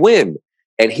 Now you win.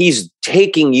 And he's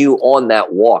taking you on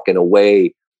that walk in a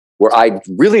way where I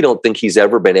really don't think he's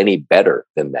ever been any better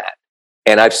than that.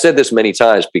 And I've said this many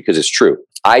times because it's true.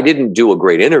 I didn't do a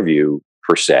great interview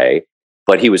per se,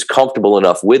 but he was comfortable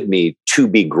enough with me to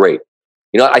be great.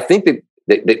 I think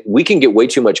that we can get way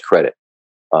too much credit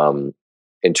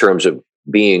in terms of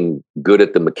being good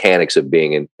at the mechanics of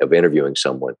interviewing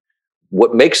someone.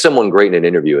 What makes someone great in an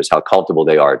interview is how comfortable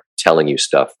they are telling you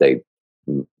stuff they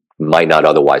might not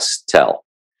otherwise tell.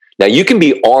 Now, you can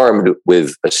be armed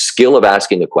with a skill of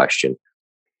asking a question.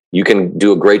 You can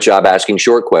do a great job asking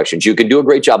short questions. You can do a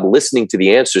great job listening to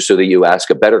the answer so that you ask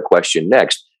a better question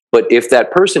next. But if that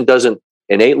person doesn't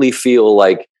innately feel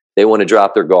like they want to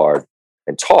drop their guard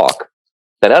and talk,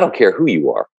 then I don't care who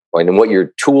you are and what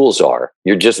your tools are.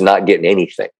 You're just not getting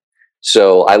anything.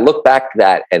 So I look back at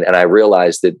that and I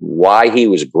realized that why he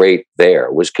was great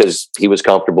there was because he was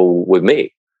comfortable with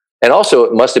me. And also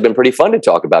it must have been pretty fun to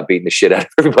talk about beating the shit out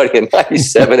of everybody in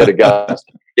 97 at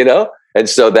Augusta, you know? And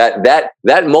so that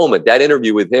moment, that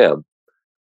interview with him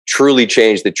truly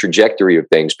changed the trajectory of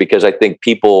things, because I think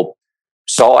people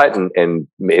saw it and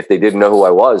if they didn't know who I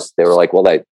was, they were like,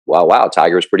 well, wow,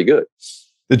 Tiger is pretty good.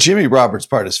 The Jimmy Roberts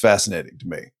part is fascinating to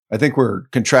me. I think we're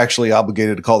contractually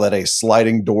obligated to call that a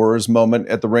sliding doors moment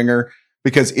at the Ringer,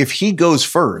 because if he goes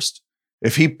first,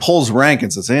 if he pulls rank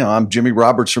and says, hey, I'm Jimmy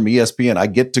Roberts from ESPN, I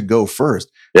get to go first.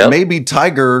 Yep. Maybe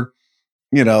Tiger,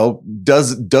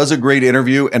 does a great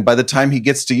interview. And by the time he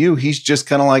gets to you, he's just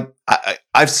kind of like,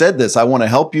 I've said this, I want to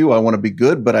help you. I want to be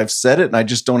good, but I've said it and I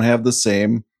just don't have the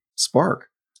same spark.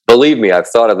 Believe me, I've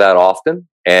thought of that often.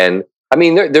 And I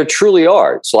mean, there truly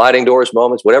are sliding doors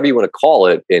moments, whatever you want to call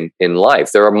it in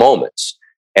life. There are moments.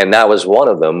 And that was one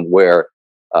of them where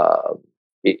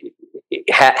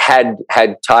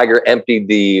had Tiger emptied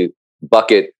the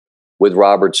bucket with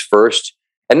Roberts first,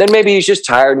 and then maybe he's just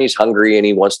tired and he's hungry and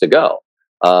he wants to go.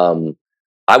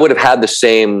 I would have had the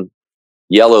same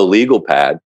yellow legal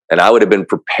pad and I would have been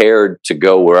prepared to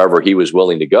go wherever he was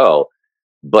willing to go.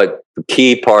 But the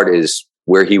key part is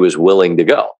where he was willing to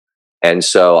go. And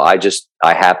so I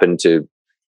happened to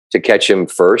catch him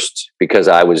first because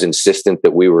I was insistent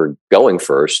that we were going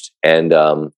first. And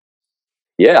I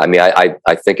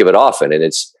think of it often, and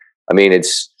it's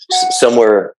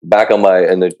somewhere back on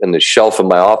in the shelf of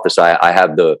my office. I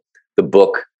have the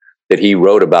book that he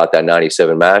wrote about that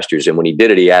 97 Masters. And when he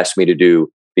did it, he asked me to do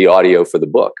the audio for the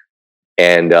book.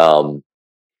 And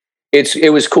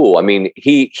it was cool. I mean,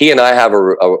 he and I have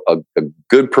a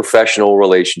good professional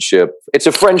relationship. It's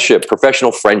a friendship,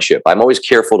 professional friendship. I'm always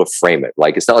careful to frame it.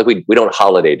 Like, it's not like we don't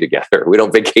holiday together. We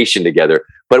don't vacation together,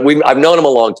 but I've known him a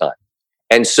long time.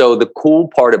 And so the cool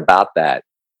part about that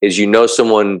is,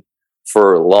 someone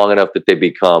for long enough that they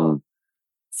become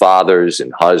fathers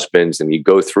and husbands, and you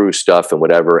go through stuff and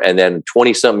whatever. And then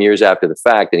 20 something years after the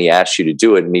fact, and he asks you to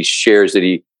do it, and he shares that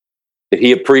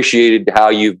he appreciated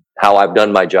how I've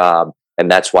done my job.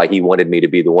 And that's why he wanted me to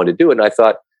be the one to do it. And I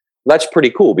thought, that's pretty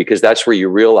cool, because that's where you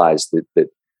realize that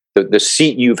the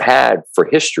seat you've had for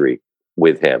history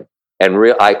with him. And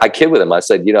I kid with him. I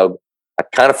said, I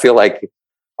kind of feel like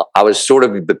I was sort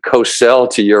of the Cosell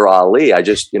to your Ali. I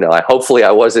just, hopefully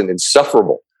I wasn't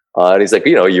insufferable. And he's like,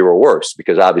 you were worse,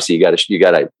 because obviously you got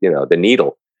the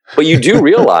needle. But you do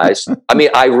realize, I mean,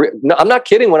 I'm not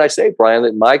kidding when I say, Brian,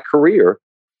 that my career,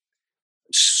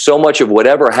 so much of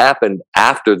whatever happened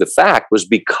after the fact was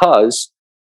because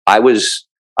I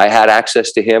had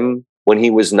access to him when he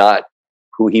was not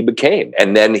who he became.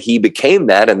 And then he became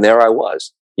that, and there I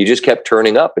was. You just kept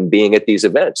turning up and being at these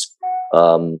events.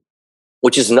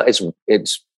 Which is not,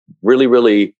 it's really,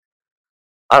 really,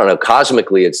 I don't know,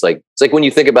 cosmically, it's like when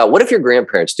you think about, what if your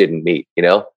grandparents didn't meet,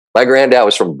 My granddad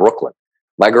was from Brooklyn.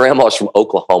 My grandma was from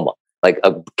Oklahoma, like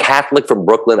a Catholic from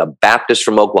Brooklyn, a Baptist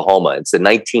from Oklahoma. It's the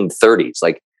 1930s.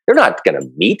 Like, they're not going to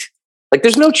meet. Like,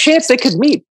 there's no chance they could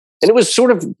meet. And it was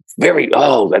sort of very,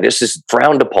 this is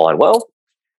frowned upon. Well,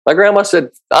 my grandma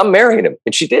said, I'm marrying him.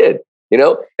 And she did,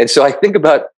 And so I think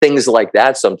about things like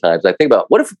that sometimes. I think about,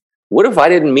 what if I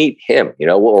didn't meet him,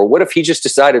 or what if he just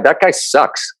decided that guy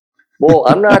sucks? Well,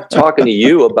 I'm not talking to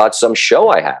you about some show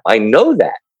I have. I know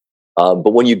that.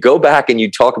 But when you go back and you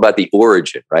talk about the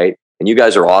origin, right? And you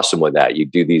guys are awesome with that. You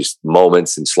do these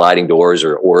moments and sliding doors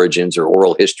or origins or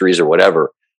oral histories or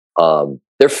whatever.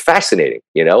 They're fascinating,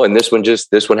 and this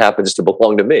one happens to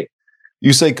belong to me.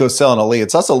 You say Cosell and Ali.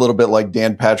 It's also a little bit like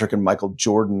Dan Patrick and Michael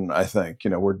Jordan, I think,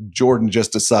 where Jordan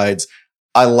just decides,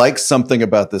 I like something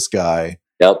about this guy.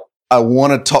 Yep. I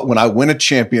want to talk. When I win a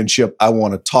championship, I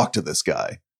want to talk to this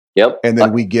guy. Yep. And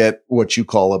then we get what you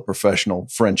call a professional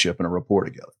friendship and a rapport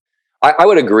together. I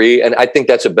would agree. And I think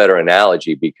that's a better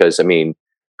analogy, because, I mean,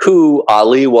 who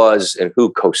Ali was and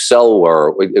who Cosell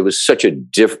were, it was such a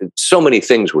different, so many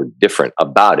things were different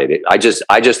about it. I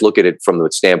just look at it from the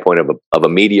standpoint of a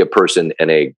media person and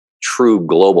a true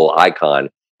global icon,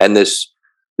 and this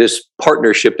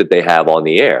partnership that they have on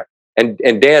the air. And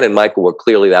Dan and Michael were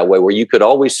clearly that way, where you could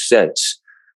always sense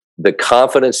the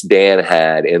confidence Dan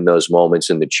had in those moments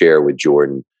in the chair with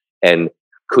Jordan. And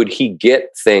could he get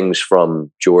things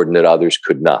from Jordan that others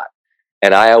could not?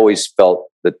 And I always felt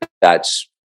that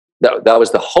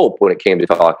was the hope when it came to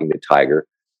talking to Tiger,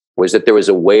 was that there was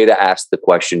a way to ask the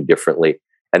question differently,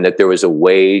 and that there was a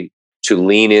way to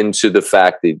lean into the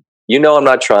fact that, I'm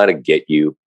not trying to get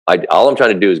you. All I'm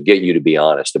trying to do is get you to be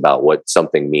honest about what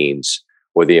something means,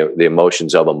 or the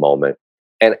emotions of a moment.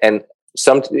 And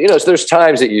there's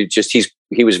times that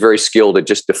he was very skilled at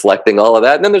just deflecting all of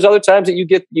that. And then there's other times that you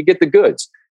get the goods.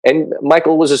 And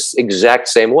Michael was the exact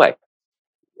same way.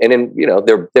 And then,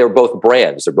 they're both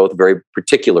brands. They're both very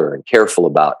particular and careful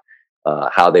about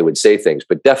how they would say things.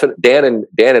 But Dan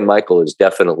and Michael is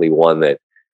definitely one that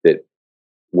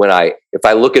if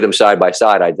I look at them side by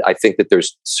side, I think that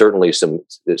there's certainly some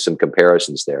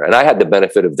comparisons there. And I had the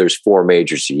benefit of there's 4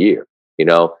 majors a year,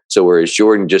 so whereas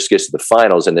Jordan just gets to the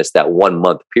finals and it's that 1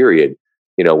 month period,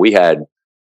 we had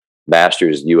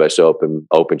Masters, US Open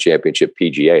Championship,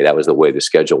 PGA. That was the way the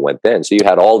schedule went then. So you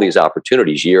had all these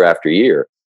opportunities year after year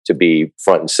to be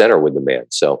front and center with the man.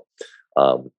 So,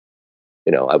 I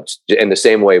was in the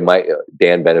same way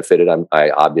Dan benefited.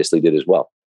 I obviously did as well.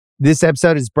 This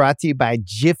episode is brought to you by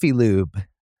Jiffy Lube.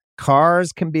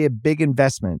 Cars can be a big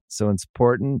investment, so it's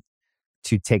important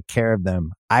to take care of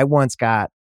them. I once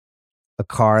got a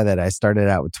car that I started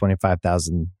out with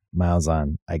 25,000 miles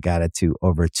on. I got it to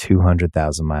over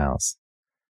 200,000 miles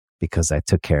because I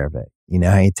took care of it. You know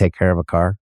how you take care of a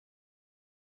car?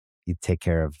 You take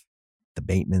care of the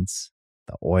maintenance,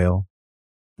 the oil,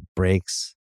 the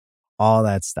brakes, all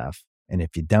that stuff. And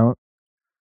if you don't,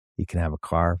 you can have a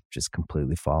car just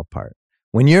completely fall apart.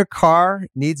 When your car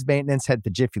needs maintenance, head to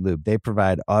Jiffy Lube. They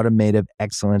provide automotive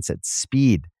excellence at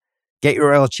speed. Get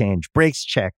your oil change, brakes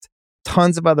checked,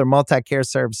 tons of other multi-care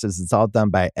services. It's all done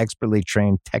by expertly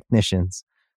trained technicians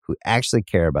who actually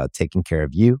care about taking care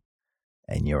of you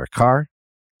and your car.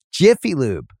 Jiffy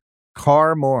Lube,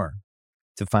 car more.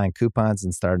 To find coupons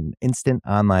and start an instant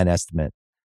online estimate,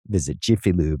 visit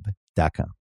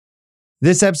jiffylube.com.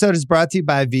 This episode is brought to you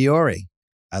by Viore.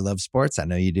 I love sports. I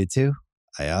know you do too.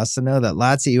 I also know that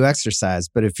lots of you exercise,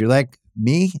 but if you're like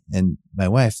me and my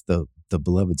wife, the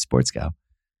beloved sports gal,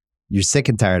 you're sick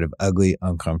and tired of ugly,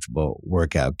 uncomfortable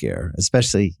workout gear.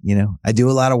 Especially, I do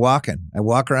a lot of walking. I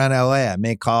walk around LA. I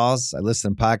make calls. I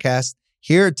listen to podcasts.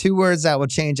 Here are 2 words that will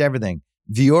change everything.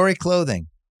 Viore Clothing,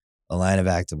 a line of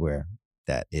activewear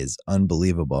that is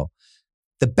unbelievable.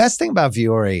 The best thing about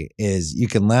Viore is you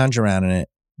can lounge around in it.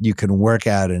 You can work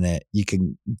out in it. You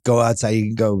can go outside. You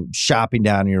can go shopping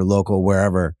down in your local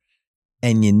wherever.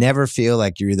 And you never feel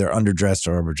like you're either underdressed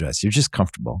or overdressed. You're just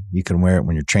comfortable. You can wear it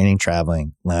when you're training,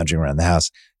 traveling, lounging around the house.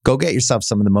 Go get yourself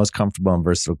some of the most comfortable and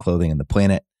versatile clothing on the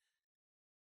planet.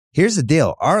 Here's the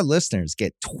deal. Our listeners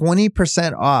get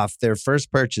 20% off their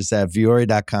first purchase at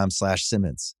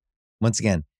Viore.com/Simmons. Once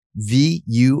again,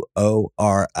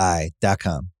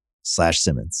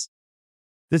 VUORI.com/Simmons.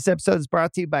 This episode is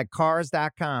brought to you by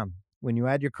Cars.com. When you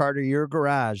add your car to your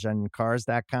garage on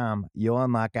Cars.com, you'll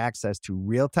unlock access to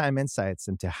real-time insights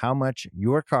into how much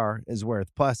your car is worth.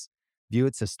 Plus, view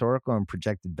its historical and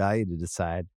projected value to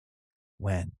decide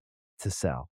when to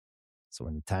sell. So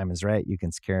when the time is right, you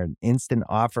can secure an instant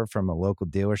offer from a local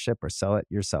dealership or sell it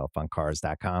yourself on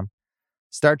Cars.com.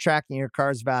 Start tracking your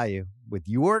car's value with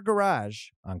your garage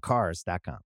on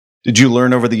Cars.com. Did you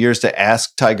learn over the years to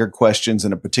ask Tiger questions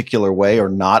in a particular way or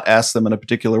not ask them in a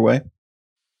particular way?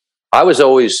 I would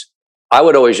always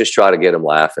just try to get him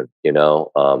laughing, and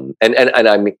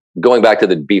I'm going back to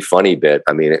the be funny bit.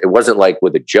 I mean, it wasn't like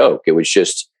with a joke. It was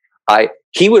just,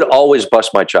 he would always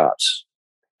bust my chops.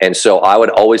 And so I would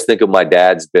always think of my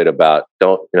dad's bit about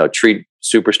treat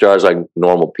superstars like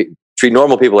normal people, treat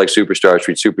normal people like superstars,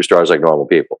 treat superstars like normal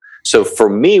people. So for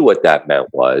me, what that meant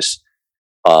was,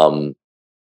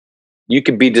 you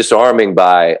could be disarming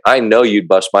by, I know you'd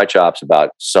bust my chops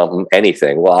about something,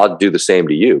 anything. Well, I'll do the same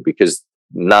to you because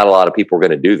not a lot of people are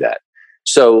going to do that.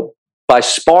 So by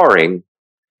sparring,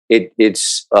 he'd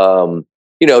win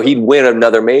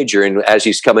another major. And as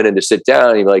he's coming in to sit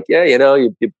down, he'd be like, yeah,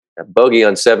 you bogey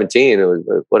on 17.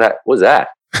 What was that?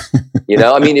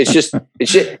 I mean, it's just,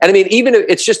 and I mean, even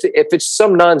if it's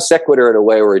some non sequitur in a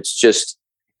way where it's just,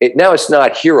 now it's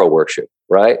not hero worship,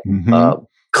 right? Mm-hmm.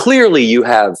 Clearly you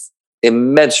have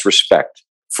immense respect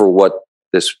for what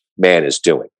this man is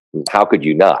doing. How could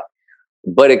you not?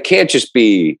 But it can't just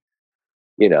be,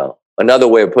 another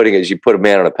way of putting it is you put a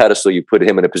man on a pedestal, you put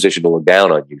him in a position to look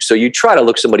down on you. So you try to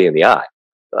look somebody in the eye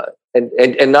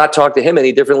and not talk to him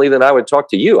any differently than I would talk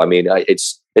to you. I mean,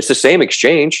 it's the same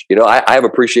exchange. I have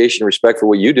appreciation and respect for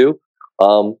what you do.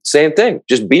 Same thing.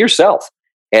 Just be yourself.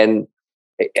 And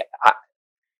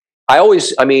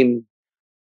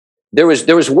there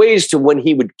was ways to when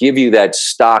he would give you that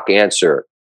stock answer.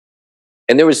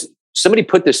 And there was somebody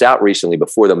put this out recently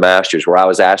before the Masters where I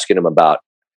was asking him about,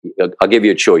 I'll give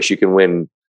you a choice. You can win,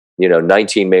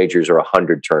 19 majors or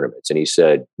 100 tournaments. And he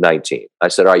said 19. I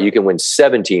said, all right, you can win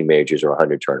 17 majors or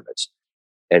 100 tournaments.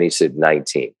 And he said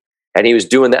 19. And he was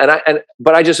doing that.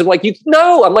 But I just am like,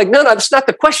 no, that's not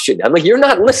the question. I'm like, you're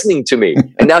not listening to me.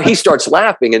 And now he starts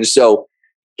laughing. And so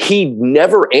he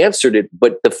never answered it.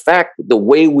 But the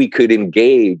way we could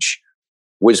engage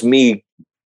was me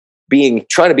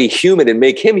trying to be human and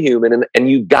make him human. And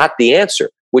you got the answer,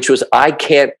 which was, I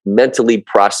can't mentally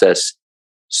process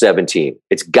 17.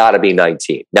 It's got to be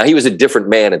 19. Now, he was a different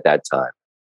man at that time.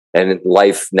 And in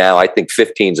life now, I think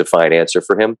 15 is a fine answer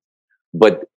for him.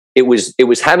 But it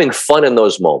was having fun in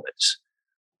those moments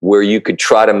where you could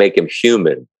try to make him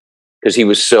human, because he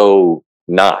was so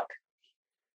not.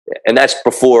 And that's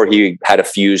before he had a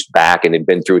fused back and had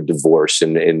been through a divorce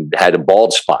and had a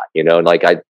bald spot, and like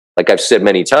I've said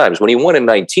many times, when he won in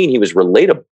 19, he was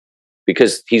relatable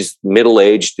because he's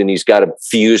middle-aged and he's got a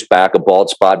fused back, a bald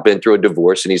spot, been through a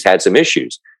divorce, and he's had some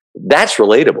issues. That's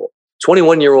relatable.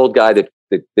 21-year-old guy that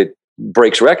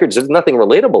breaks records, there's nothing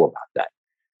relatable about that.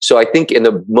 So I think in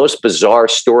the most bizarre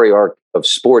story arc of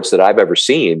sports that I've ever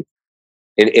seen,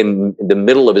 in the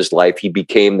middle of his life, he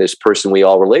became this person we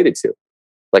all related to.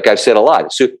 Like I've said a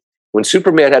lot. So when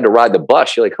Superman had to ride the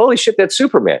bus, you're like, holy shit, that's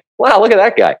Superman. Wow, look at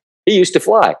that guy. He used to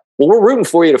fly. Well, we're rooting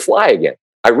for you to fly again.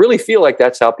 I really feel like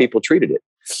that's how people treated it.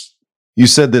 You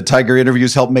said the Tiger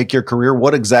interviews helped make your career.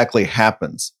 What exactly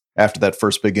happens after that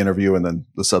first big interview and then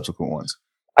the subsequent ones?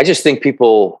 I just think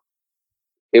I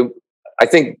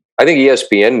think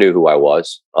ESPN knew who I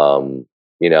was, and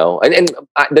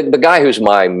the guy who's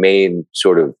my main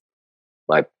sort of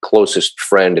my closest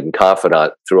friend and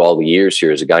confidant through all the years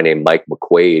here is a guy named Mike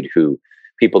McQuaid, who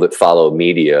people that follow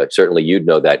media, certainly you'd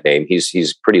know that name. He's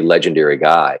a pretty legendary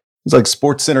guy. It's like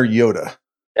SportsCenter Yoda.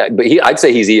 But I'd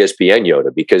say he's ESPN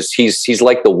Yoda, because he's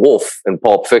like the wolf in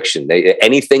Pulp Fiction.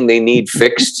 Anything they need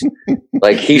fixed,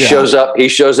 like he shows up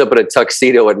in a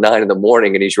tuxedo at 9 a.m.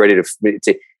 and he's ready to.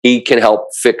 He can help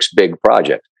fix big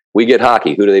projects. We get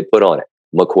hockey. Who do they put on it?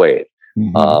 McQuaid.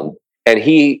 Mm-hmm. And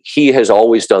he has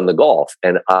always done the golf,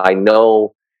 and I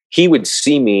know he would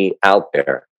see me out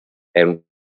there. And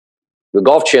the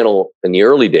Golf Channel in the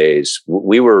early days,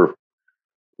 we were.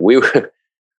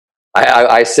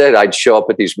 I said I'd show up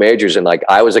at these majors, and like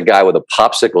I was a guy with a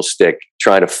popsicle stick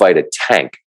trying to fight a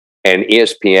tank, and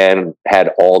ESPN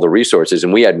had all the resources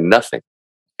and we had nothing.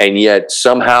 And yet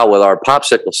somehow with our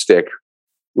popsicle stick,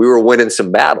 we were winning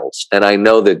some battles. And I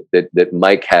know that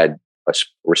Mike had a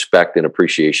respect and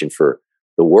appreciation for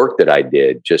the work that I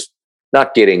did, just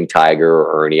not getting Tiger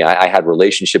or Ernie. I had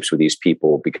relationships with these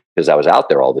people because I was out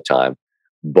there all the time.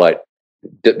 But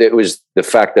it was the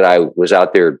fact that I was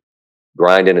out there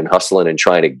grinding and hustling and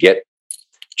trying to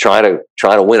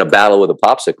win a battle with a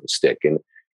popsicle stick.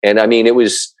 And I mean, it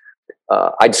was,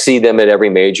 I'd see them at every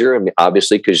major. I mean,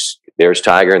 obviously, because there's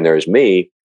Tiger and there's me.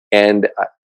 And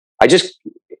I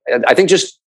think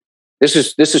this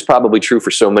is probably true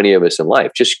for so many of us in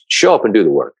life. Just show up and do the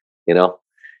work. You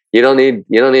don't need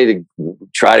to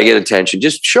try to get attention.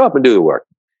 Just show up and do the work.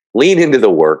 Lean into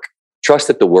the work. Trust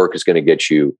that the work is going to get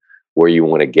you where you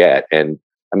want to get. And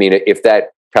I mean, if that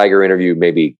Tiger interview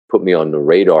maybe put me on the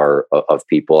radar of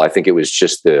people, I think it was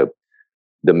just the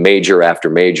major after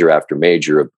major after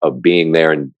major of being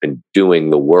there and doing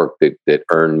the work that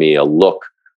earned me a look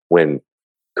when,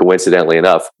 coincidentally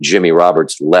enough, Jimmy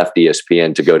Roberts left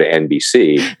ESPN to go to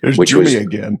NBC. There's which Jimmy was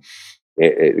again.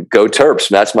 Go Terps.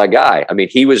 That's my guy. I mean,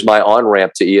 he was my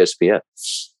on-ramp to ESPN.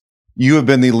 You have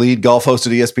been the lead golf host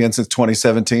at ESPN since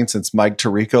 2017, since Mike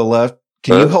Tirico left.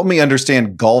 Can you help me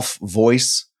understand golf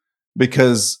voice?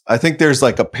 Because I think there's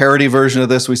like a parody version of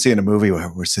this we see in a movie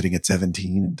where we're sitting at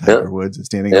 17 and Tiger Woods is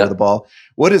standing over the ball.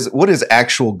 What is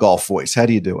actual golf voice? How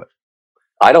do you do it?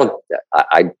 I don't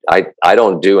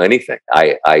do anything.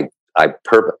 I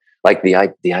like the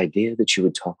idea that you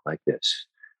would talk like this.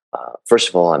 First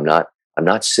of all, I'm not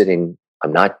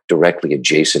directly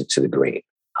adjacent to the green.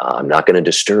 I'm not going to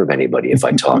disturb anybody if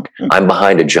I talk. I'm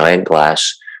behind a giant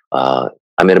glass.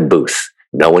 I'm in a booth.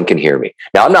 No one can hear me.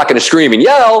 Now, I'm not going to scream and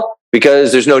yell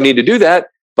because there's no need to do that,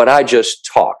 but I just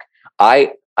talk.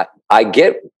 I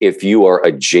get if you are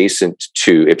adjacent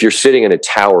to, if you're sitting in a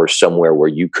tower somewhere where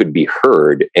you could be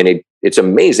heard, and it's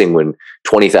amazing when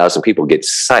 20,000 people get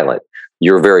silent.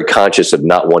 You're very conscious of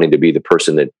not wanting to be the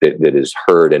person that is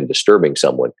heard and disturbing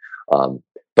someone.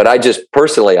 But I just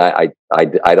personally,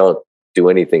 I don't do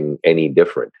anything any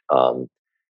different.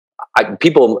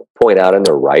 People point out, and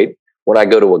they're right. When I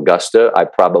go to Augusta, I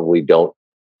probably don't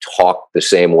talk the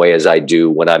same way as I do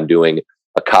when I'm doing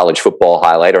a college football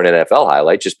highlight or an NFL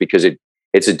highlight, just because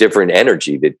it's a different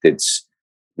energy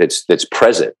that's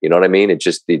present. You know what I mean?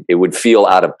 It would feel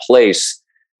out of place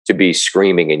to be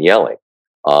screaming and yelling.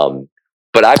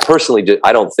 But I personally,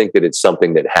 I don't think that it's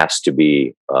something that has to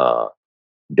be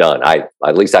done.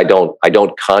 At least I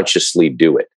don't consciously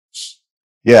do it.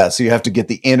 Yeah. So you have to get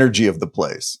the energy of the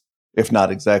place, if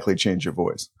not exactly change your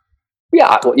voice.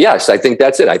 Yeah. Well, yes, I think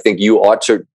that's it. I think you ought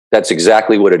to, that's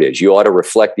exactly what it is. You ought to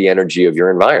reflect the energy of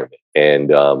your environment.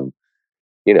 And,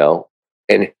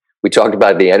 and we talked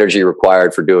about the energy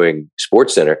required for doing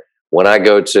SportsCenter. When I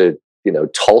go to,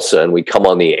 Tulsa and we come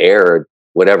on the air,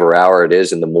 whatever hour it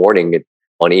is in the morning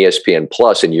on ESPN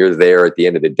Plus, and you're there at the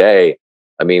end of the day.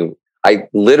 I mean, I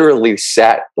literally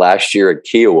sat last year at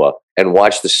Kiowa and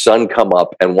watched the sun come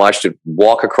up and watched it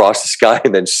walk across the sky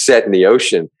and then set in the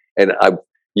ocean. And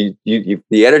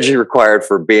the energy required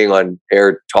for being on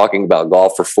air talking about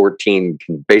golf for 14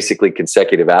 basically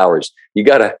consecutive hours, you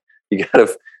gotta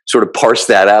sort of parse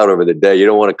that out over the day. You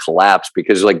don't want to collapse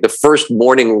because like the first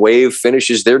morning wave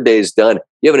finishes, their day's done.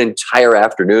 You have an entire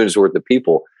afternoon's worth of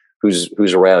people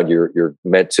who's around. You're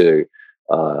meant to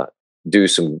do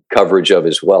some coverage of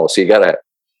as well. So you got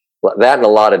that and a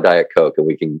lot of Diet Coke, and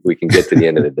we can get to the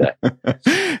end of the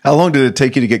day. How long did it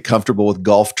take you to get comfortable with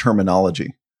golf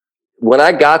terminology? When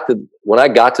I got to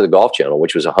the Golf Channel,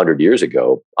 which was 100 years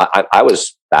ago, I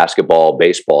was basketball,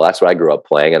 baseball. That's what I grew up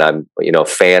playing, and I'm a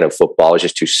fan of football. I was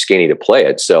just too skinny to play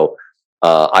it. So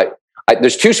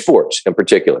there's two sports in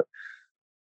particular.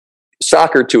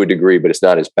 Soccer to a degree, but it's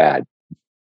not as bad.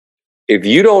 If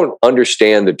you don't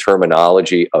understand the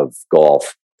terminology of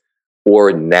golf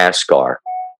or NASCAR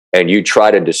and you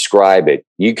try to describe it,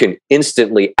 you can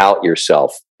instantly out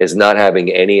yourself as not having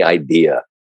any idea.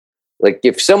 Like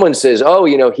if someone says, "Oh,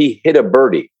 he hit a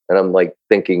birdie," and I'm like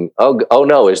thinking, "Oh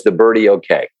no, is the birdie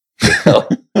okay?"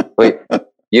 Like,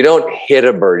 you don't hit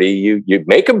a birdie. You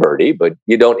make a birdie, but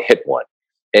you don't hit one.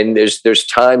 And there's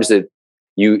times that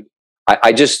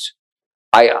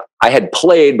I had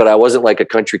played, but I wasn't like a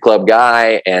country club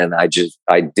guy, and I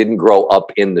didn't grow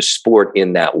up in the sport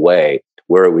in that way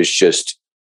where it was just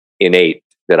innate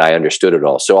that I understood it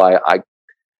all. So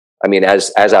I mean,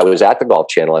 as I was at the Golf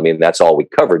Channel, I mean, that's all we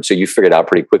covered. So you figured out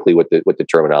pretty quickly what the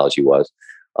terminology was.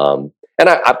 And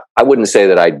I wouldn't say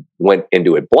that I went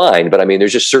into it blind, but I mean,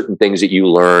 there's just certain things that you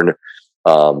learn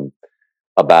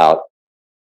about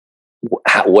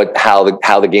how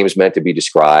the game is meant to be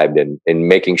described, and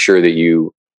making sure that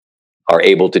you are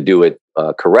able to do it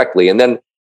correctly. And then,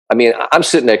 I mean, I'm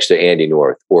sitting next to Andy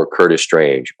North or Curtis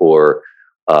Strange or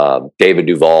David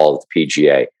Duval at the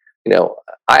PGA.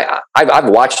 I've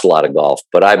watched a lot of golf,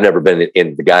 but I've never been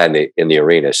in the guy in the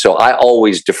arena. So I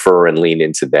always defer and lean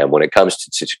into them when it comes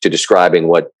to describing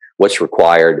what's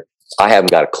required. I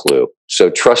haven't got a clue. So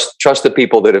trust the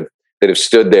people that have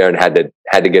stood there and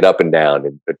had to get up and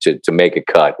down to make a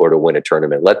cut or to win a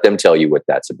tournament. Let them tell you what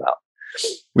that's about.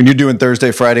 When you're doing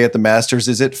Thursday, Friday at the Masters,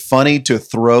 is it funny to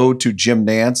throw to Jim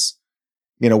Nantz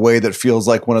in a way that feels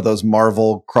like one of those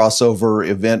Marvel crossover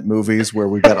event movies where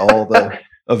we got all the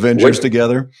Avengers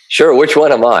together? Sure. Which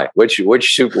one am I? Which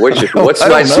what's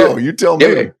my suit? You tell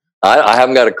me. I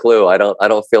haven't got a clue. I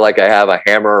don't feel like I have a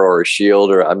hammer or a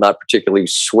shield, or I'm not particularly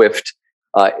swift.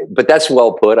 But that's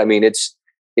well put. I mean, it's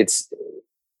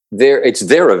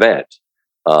their event.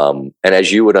 And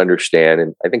as you would understand,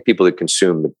 and I think people that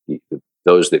consume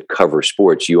those that cover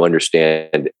sports, you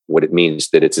understand what it means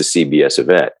that it's a CBS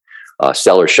event.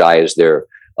 Seller Shai is their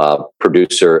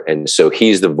producer, and so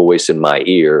he's the voice in my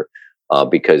ear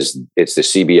because it's the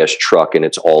CBS truck and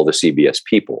it's all the CBS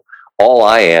people. All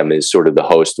I am is sort of the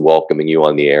host welcoming you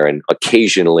on the air, and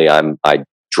occasionally I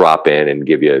drop in and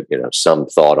give you some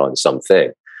thought on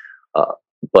something.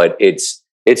 But it's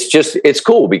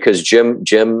cool because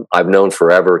Jim I've known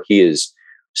forever. He is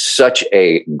such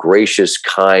a gracious,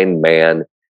 kind man,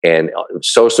 and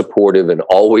so supportive, and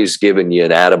always giving you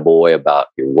an attaboy about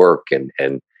your work.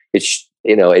 And it's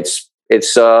he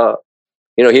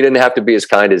didn't have to be as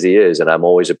kind as he is, and I'm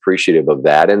always appreciative of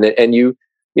that. And you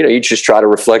just try to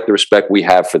reflect the respect we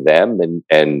have for them,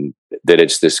 and that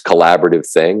it's this collaborative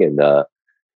thing. And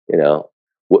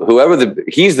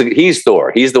he's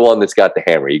Thor. He's the one that's got the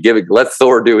hammer. Let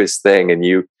Thor do his thing, and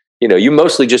you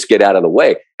mostly just get out of the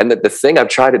way. And the thing I've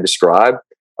tried to describe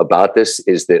about this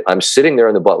is that I'm sitting there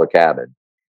in the Butler cabin,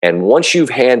 and once you've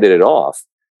handed it off,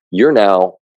 you're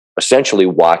now essentially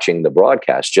watching the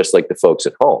broadcast, just like the folks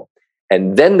at home.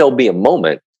 And then there'll be a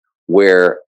moment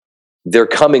where they're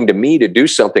coming to me to do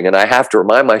something, and I have to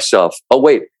remind myself, oh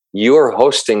wait, you're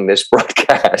hosting this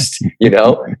broadcast,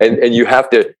 and you have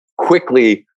to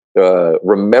quickly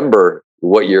remember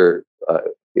what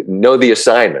know the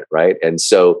assignment, right? And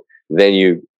so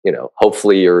then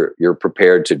hopefully you're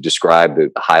prepared to describe the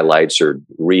highlights or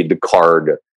read the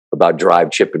card about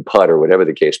drive, chip, and putt, or whatever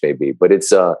the case may be. But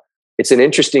it's an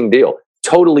interesting deal,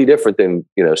 totally different than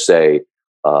say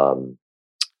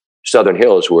Southern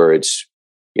Hills where it's,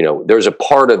 there's a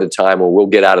part of the time where we'll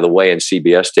get out of the way and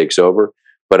CBS takes over.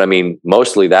 But I mean,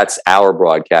 mostly that's our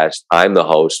broadcast. I'm the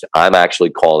host. I'm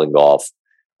actually calling golf.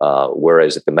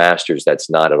 Whereas at the Masters, that's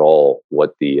not at all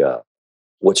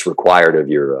what's required of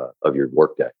your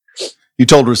workday. You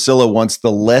told Russillo once,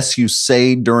 the less you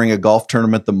say during a golf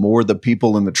tournament, the more the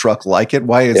people in the truck like it.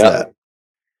 Why is that?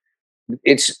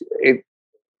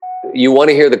 You want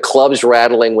to hear the clubs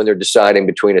rattling when they're deciding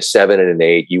between a 7 and an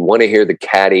 8. You want to hear the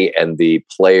caddy and the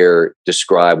player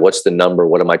describe what's the number,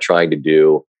 what am I trying to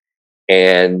do?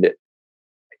 And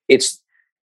it's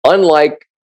unlike,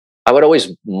 I would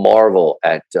always marvel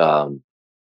at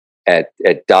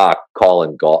Doc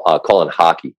calling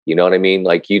hockey. You know what I mean?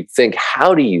 Like, you'd think,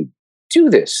 how do you do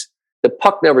this? The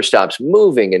puck never stops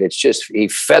moving, and it's just, he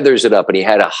feathers it up, and he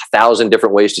had 1,000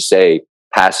 different ways to say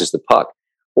passes the puck.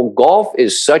 Well, golf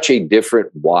is such a different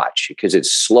watch because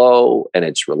it's slow and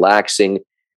it's relaxing.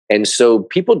 And so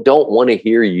people don't want to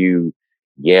hear you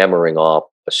yammering off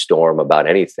a storm about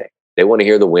anything. They want to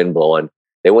hear the wind blowing.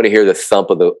 They want to hear the thump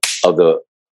of the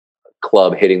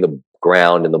club hitting the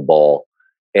ground and the ball.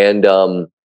 And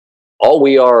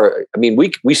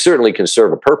we certainly can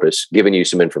serve a purpose, giving you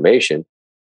some information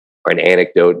or an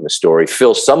anecdote and a story,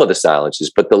 fill some of the silences,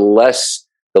 but the less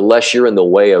you're in the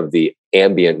way of the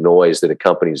ambient noise that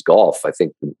accompanies golf, I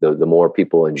think the more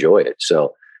people enjoy it.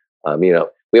 So, we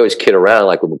always kid around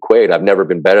like with McQuaid. I've never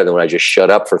been better than when I just shut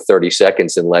up for 30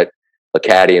 seconds and let a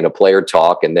caddy and a player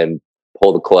talk and then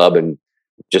pull the club and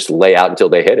just lay out until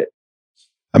they hit it.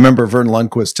 I remember Vern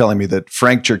Lundquist telling me that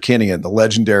Frank Jerkinian, the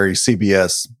legendary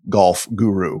CBS golf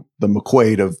guru, the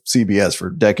McQuaid of CBS for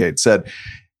decades, said,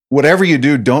 whatever you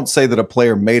do, don't say that a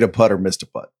player made a putt or missed a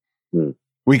putt.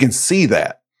 We can see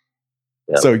that.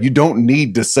 Yep. So you don't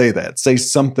need to say that. Say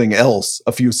something else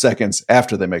a few seconds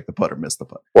after they make the putt or miss the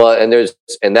putt. Well,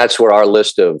 and that's where our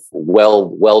list of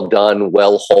well done,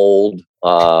 well holed,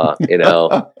 I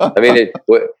mean,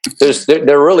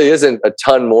 there really isn't a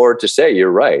ton more to say.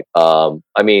 You're right. I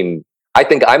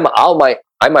think I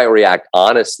might react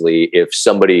honestly if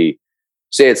somebody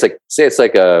say it's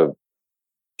like a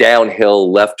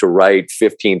downhill left to right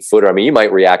 15-footer. I mean, you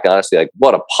might react honestly like,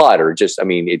 what a putt, or just,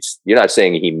 you're not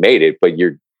saying he made it, but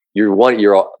you want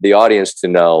the audience to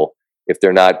know, if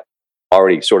they're not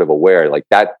already sort of aware, like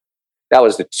that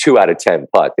was the 2 out of 10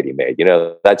 putt that he made.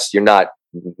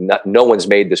 No one's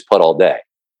made this putt all day.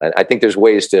 And I think there's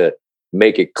ways to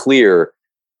make it clear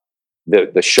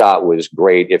that the shot was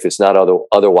great if it's not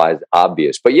otherwise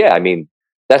obvious. But yeah,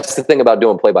 that's the thing about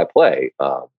doing play-by-play.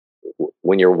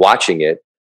 When you're watching it,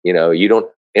 you don't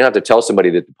have to tell somebody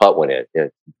that the putt went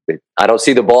in. I don't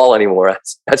see the ball anymore.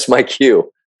 That's my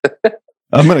cue.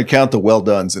 I'm going to count the well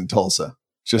dones in Tulsa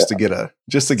just to get a.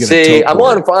 See, I'm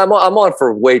on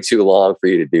for way too long for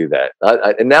you to do that,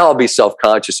 and now I'll be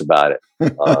self-conscious about it.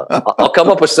 I'll come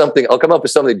up with something.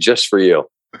 Just for you.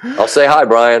 I'll say hi,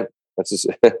 Brian. That's just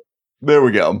There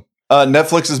we go.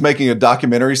 Netflix is making a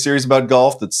documentary series about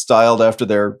golf that's styled after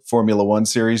their Formula One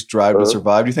series, Drive to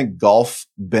Survive. Do you think golf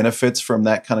benefits from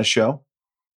that kind of show?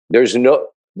 Let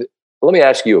me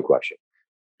ask you a question.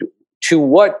 To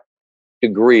what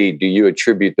degree do you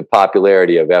attribute the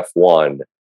popularity of F1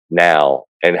 now,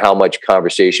 and how much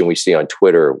conversation we see on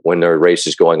Twitter when there are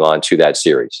races going on to that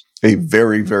series? A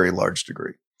very, very large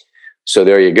degree. So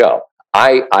there you go.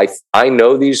 I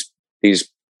know these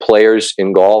players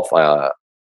in golf.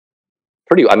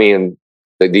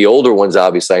 The older ones,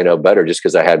 obviously, I know better just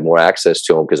because I had more access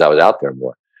to them because I was out there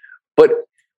more. But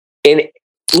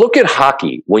look at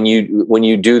hockey when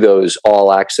you do those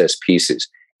all access pieces.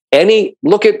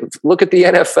 Look at the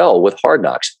NFL with Hard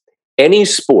Knocks. Any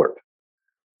sport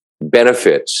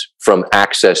benefits from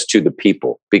access to the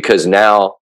people, because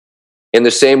now, in the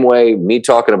same way, me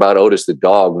talking about Otis the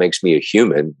dog makes me a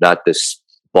human, not this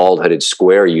bald-headed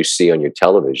square you see on your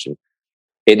television.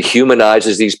 It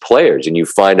humanizes these players, and you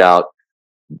find out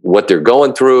what they're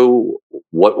going through,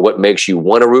 what makes you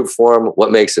want to root for them,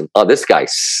 what makes them, oh, this guy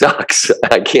sucks.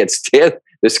 I can't stand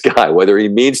this guy. Whether he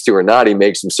means to or not, he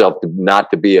makes himself not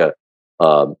to be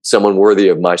someone worthy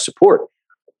of my support.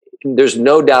 There's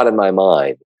no doubt in my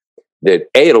mind that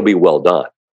A, it'll be well done,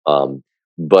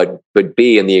 but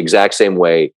B, in the exact same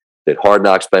way that Hard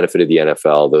Knocks benefited the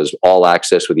NFL, those all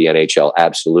access with the NHL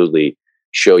absolutely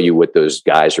show you what those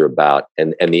guys are about.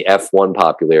 And the F1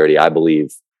 popularity, I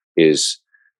believe, is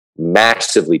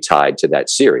massively tied to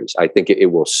that series. I think it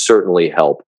will certainly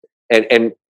help.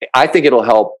 And I think it'll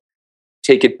help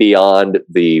take it beyond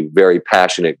the very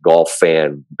passionate golf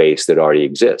fan base that already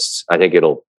exists. I think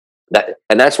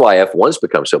and that's why F1's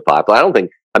become so popular. I don't think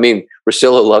I mean,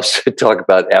 Russillo loves to talk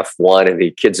about F1, and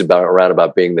he kids around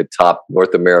about being the top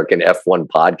North American F1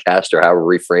 podcast, or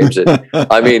however he frames it.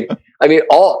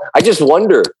 I just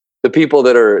wonder the people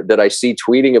that I see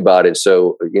tweeting about it.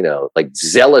 So, like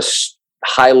zealous,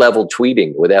 high level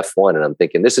tweeting with F1. And I'm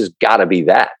thinking this has got to be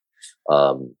that.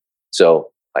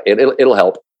 So it'll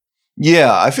help.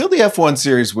 Yeah, I feel the F1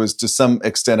 series was to some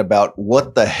extent about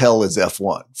what the hell is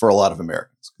F1 for a lot of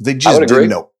Americans. They just didn't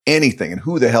know anything. And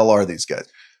who the hell are these guys?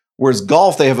 Whereas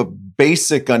golf, they have a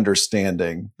basic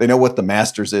understanding. They know what the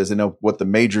Masters is. They know what the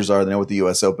majors are. They know what the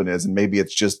US Open is. And maybe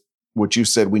it's just what you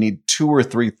said. We need 2 or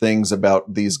 3 things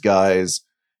about these guys,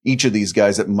 each of these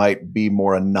guys, that might be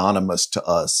more anonymous to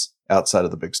us outside of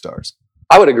the big stars.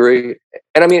 I would agree.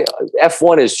 And I mean,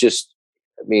 F1 is just,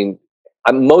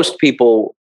 most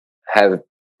people have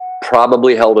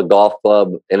probably held a golf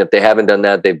club. And if they haven't done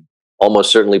that, they've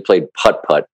almost certainly played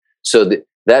putt-putt. So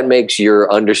that makes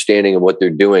your understanding of what they're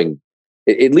doing,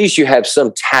 at least you have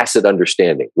some tacit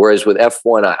understanding. Whereas with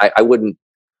F1, I wouldn't,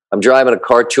 I'm driving a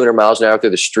car 200 miles an hour through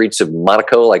the streets of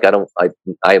Monaco. Like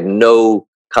I have no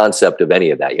concept of any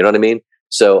of that. You know what I mean?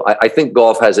 So I think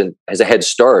golf has a head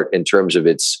start in terms of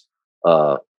its,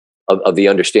 of the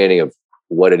understanding of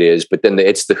what it is, but then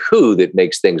it's the who that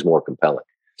makes things more compelling.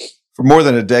 For more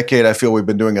than a decade, I feel we've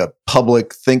been doing a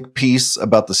public think piece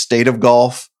about the state of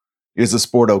golf. Is the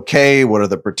sport okay? What are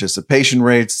the participation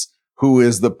rates? Who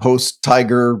is the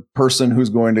post-Tiger person who's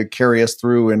going to carry us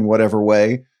through in whatever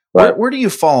way? Right. Where do you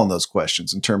fall on those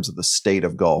questions in terms of the state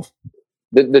of golf?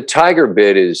 The Tiger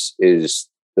bit is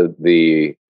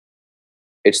the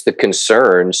it's the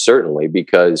concern, certainly,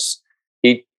 because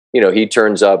he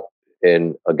turns up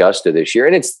in Augusta this year,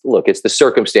 and it's the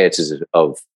circumstances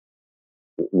of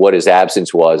what his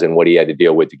absence was and what he had to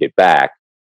deal with to get back.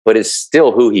 But it's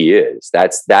still who he is.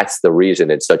 That's the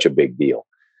reason it's such a big deal.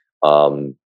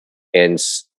 And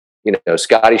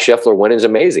Scotty Scheffler winning is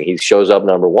amazing. He shows up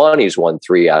number 1. He's won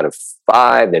 3 out of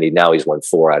 5. Then he's won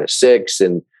 4 out of 6.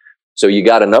 And so you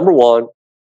got a number 1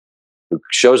 who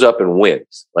shows up and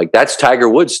wins. Like, that's Tiger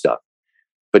Woods stuff.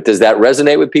 But does that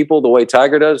resonate with people the way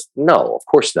Tiger does? No, of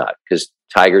course not, because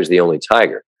Tiger's the only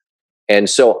Tiger. And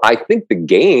so I think the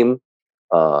game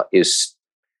is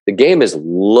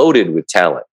loaded with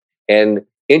talent and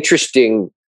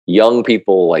interesting young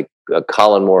people like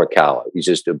Colin Morikawa. He's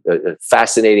just a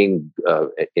fascinating,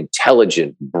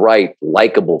 intelligent, bright,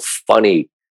 likable, funny,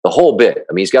 the whole bit.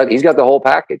 I mean, he's got the whole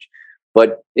package.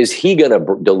 But is he going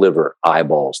to deliver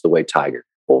eyeballs the way Tiger?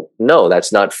 Well, no,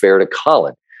 that's not fair to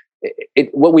Colin. I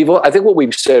think what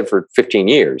we've said for 15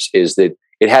 years is that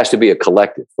it has to be a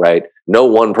collective, right? No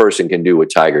one person can do what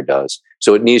Tiger does.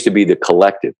 So it needs to be the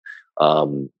collective.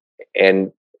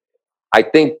 And I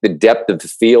think the depth of the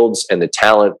fields and the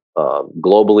talent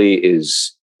globally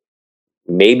is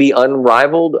maybe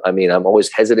unrivaled. I mean, I'm always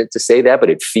hesitant to say that, but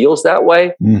it feels that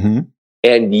way. Mm-hmm.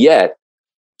 And yet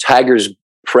Tiger's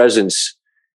presence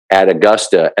at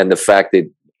Augusta and the fact that,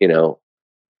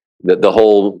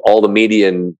 all the media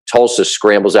in Tulsa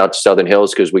scrambles out to Southern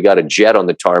Hills because we got a jet on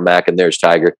the tarmac and there's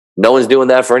Tiger. No one's doing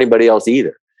that for anybody else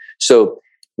either. So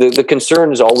the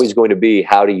concern is always going to be,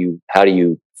 how do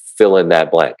you fill in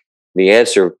that blank? The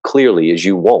answer clearly is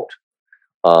you won't.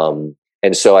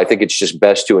 And so I think it's just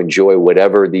best to enjoy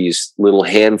whatever these little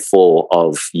handful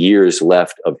of years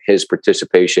left of his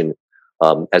participation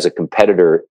as a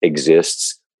competitor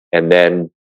exists. And then,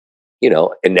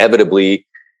 inevitably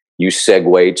you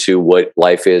segue to what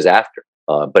life is after.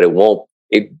 But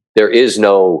there is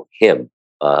no him.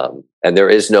 And there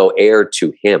is no heir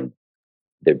to him.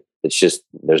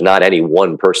 There's not any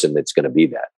one person that's going to be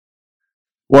that.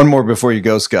 One more before you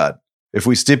go, Scott. If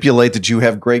we stipulate that you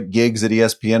have great gigs at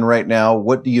ESPN right now,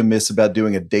 what do you miss about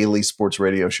doing a daily sports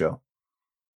radio show?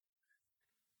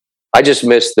 I just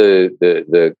miss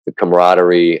the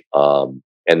camaraderie and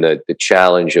the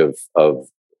challenge of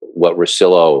what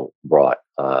Russillo brought.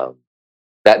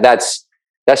 That's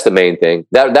the main thing.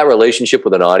 That relationship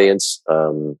with an audience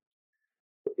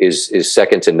is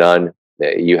second to none.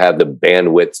 You have the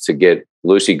bandwidth to get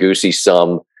loosey-goosey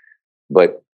some,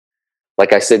 but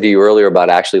like I said to you earlier about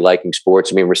actually liking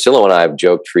sports, I mean, Russillo and I have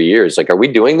joked for years, like, are we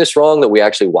doing this wrong that we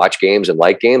actually watch games and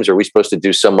like games? Or are we supposed to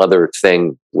do some other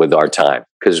thing with our time?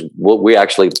 Because we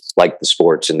actually like the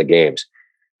sports and the games.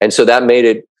 And so that made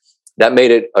it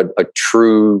a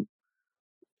true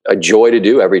joy to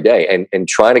do every day. And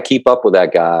trying to keep up with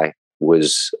that guy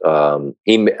was, I've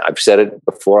said it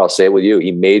before, I'll say it with you.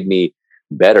 He made me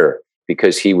better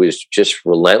because he was just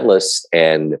relentless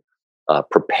and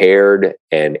prepared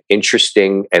and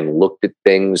interesting and looked at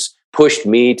things, pushed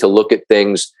me to look at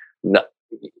things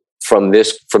from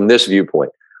this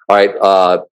viewpoint. All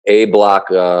right. A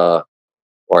block, or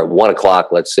at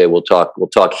 1:00, let's say we'll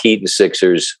talk Heat and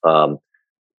Sixers.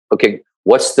 Okay,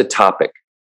 what's the topic?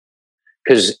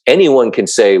 Because anyone can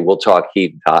say we'll talk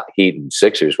Heat and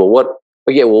Sixers. Well,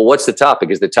 what's the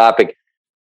topic? Is the topic,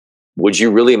 would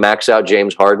you really max out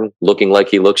James Harden looking like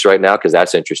he looks right now? Because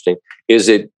that's interesting. Is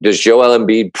it, does Joel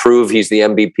Embiid prove he's the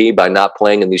MVP by not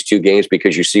playing in these 2 games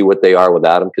because you see what they are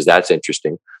without him? Because that's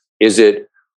interesting. Is it,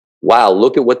 wow,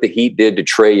 look at what the Heat did to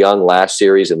Trae Young last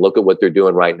series and look at what they're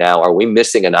doing right now. Are we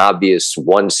missing an obvious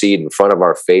 1 seed in front of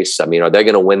our face? I mean, are they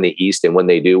going to win the East? And when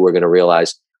they do, we're going to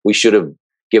realize we should have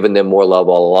given them more love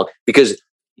all along. Because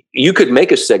you could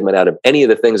make a segment out of any of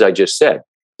the things I just said.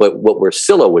 But what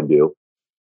Russillo would do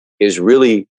is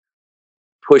really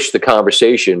push the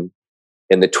conversation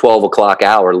in the 12:00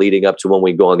 hour leading up to when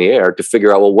we go on the air to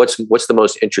figure out, well, what's the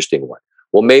most interesting one?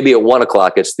 Well, maybe at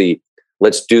 1:00, it's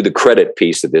let's do the credit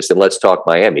piece of this and let's talk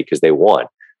Miami because they won.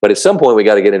 But at some point we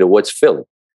got to get into what's Philly,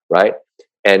 right?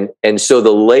 And so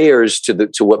the layers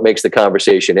to what makes the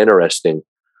conversation interesting,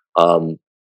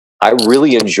 I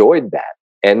really enjoyed that.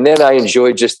 And then I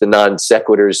enjoyed just the non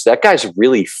sequiturs. That guy's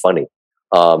really funny.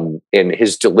 And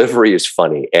his delivery is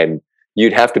funny, and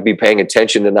you'd have to be paying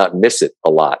attention to not miss it a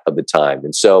lot of the time.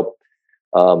 And so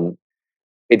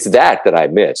it's that I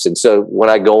miss. And so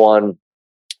when I go on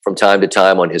from time to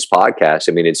time on his podcast,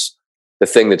 I mean, it's the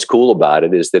thing that's cool about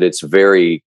it is that it's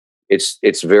very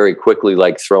quickly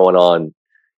like throwing on,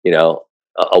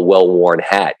 a well-worn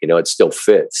hat, it still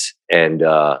fits. And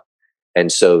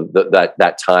so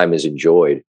that time is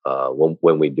enjoyed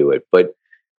when we do it. But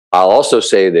I'll also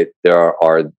say that there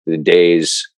are the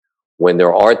days when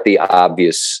there aren't the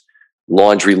obvious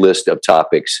laundry list of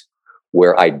topics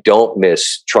where I don't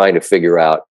miss trying to figure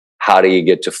out how do you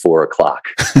get to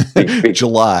 4:00.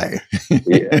 July.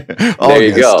 Yeah. There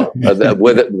you go.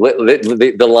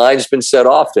 The line's been said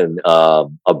often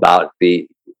about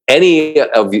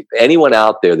anyone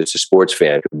out there that's a sports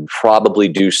fan can probably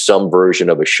do some version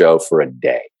of a show for a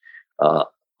day. On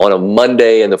a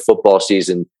Monday in the football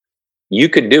season, you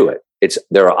could do it.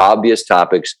 There are obvious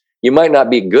topics. You might not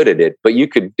be good at it, but you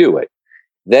could do it.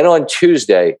 Then on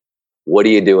Tuesday, what do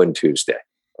you do on Tuesday?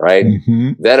 Right?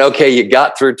 Mm-hmm. Then, okay, you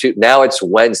got through now it's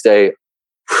Wednesday.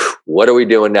 What are we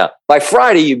doing now? By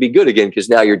Friday, you'd be good again because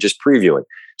now you're just previewing.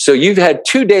 So you've had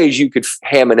 2 days you could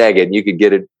ham and egg it and you could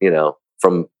get it,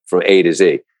 from A to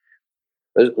Z.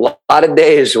 There's a lot of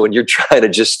days when you're trying to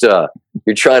just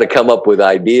you're trying to come up with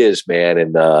ideas, man,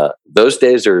 and those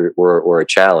days were a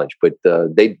challenge. But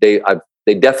they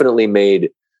definitely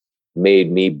made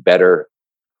me better.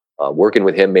 Working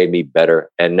with him made me better.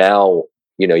 And now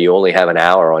you only have an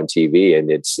hour on TV, and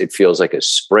it feels like a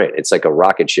sprint. It's like a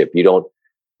rocket ship. You don't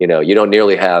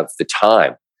nearly have the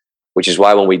time, which is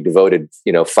why when we devoted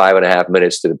 5.5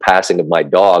 minutes to the passing of my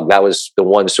dog, that was the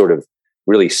one sort of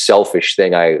really selfish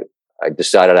thing I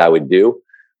decided I would do.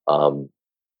 And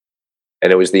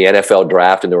it was the NFL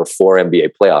draft, and there were 4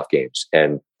 NBA playoff games.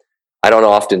 And I don't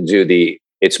often do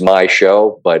it's my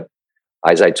show, but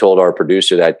as I told our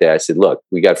producer that day, I said, look,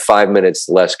 we got 5 minutes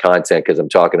less content because I'm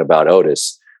talking about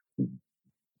Otis.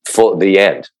 The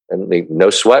end. And no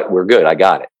sweat, we're good. I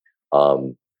got it.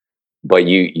 But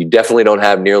you definitely don't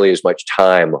have nearly as much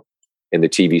time in the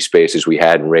TV space as we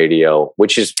had in radio,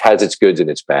 which has its goods and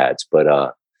its bads.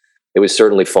 But it was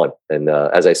certainly fun. And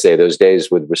as I say, those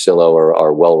days with Russillo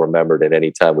are well remembered. And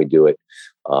anytime we do it,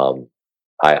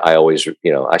 I always,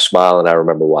 I smile and I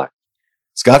remember why.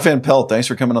 Scott Van Pelt, thanks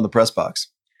for coming on the Press Box.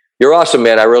 You're awesome,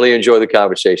 man. I really enjoy the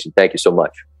conversation. Thank you so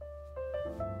much.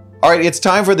 All right, it's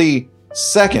time for the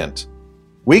second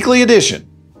weekly edition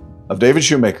of David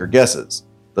Shoemaker Guesses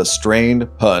the Strained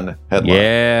Pun Headline.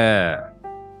 Yeah.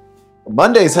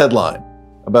 Monday's headline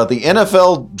about the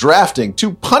NFL drafting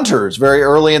 2 punters very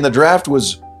early in the draft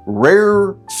was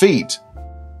rare feat.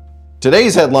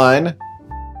 Today's headline,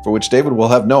 for which David will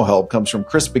have no help, comes from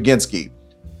Chris Baginski.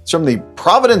 It's from the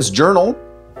Providence Journal.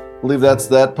 I believe that's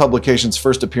that publication's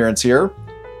first appearance here.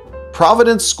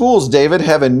 Providence schools, David,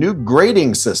 have a new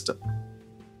grading system.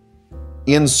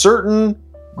 In certain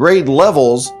grade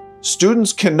levels,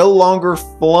 students can no longer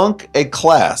flunk a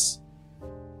class.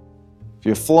 If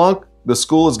you flunk, the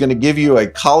school is going to give you a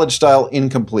college-style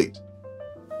incomplete.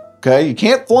 Okay, you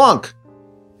can't flunk.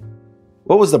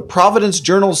 What was the Providence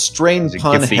Journal's strained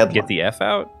pun headline? Get the F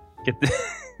out? Get the...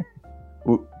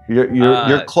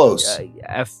 You're close.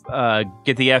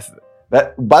 Get the F.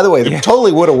 That, by the way, that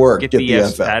totally would have worked. Get the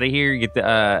F out of here. Get the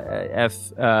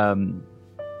F.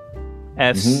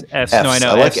 F's. F's. No, I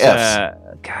know. I like F's.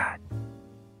 God.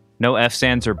 No F's,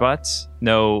 ands, or buts.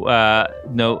 No.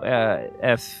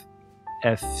 F.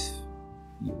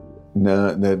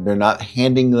 No, they're not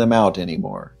handing them out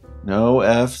anymore. No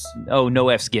Fs. Oh, no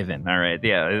F's given. All right.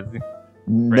 Yeah.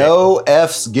 No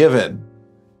Fs given.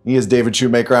 He is David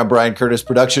Shoemaker. I'm Brian Curtis.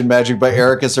 Production magic by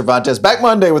Erica Cervantes. Back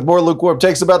Monday with more lukewarm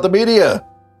takes about the media.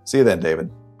 See you then,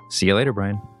 David. See you later,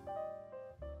 Brian.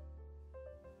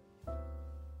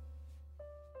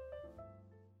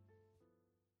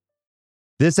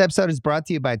 This episode is brought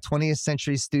to you by 20th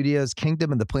Century Studios'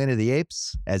 Kingdom of the Planet of the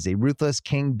Apes. As a ruthless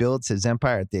king builds his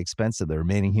empire at the expense of the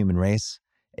remaining human race,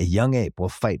 a young ape will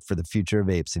fight for the future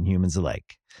of apes and humans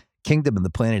alike. Kingdom of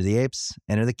the Planet of the Apes.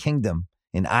 Enter the kingdom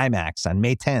in IMAX on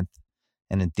May 10th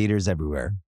and in theaters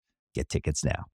everywhere. Get tickets now.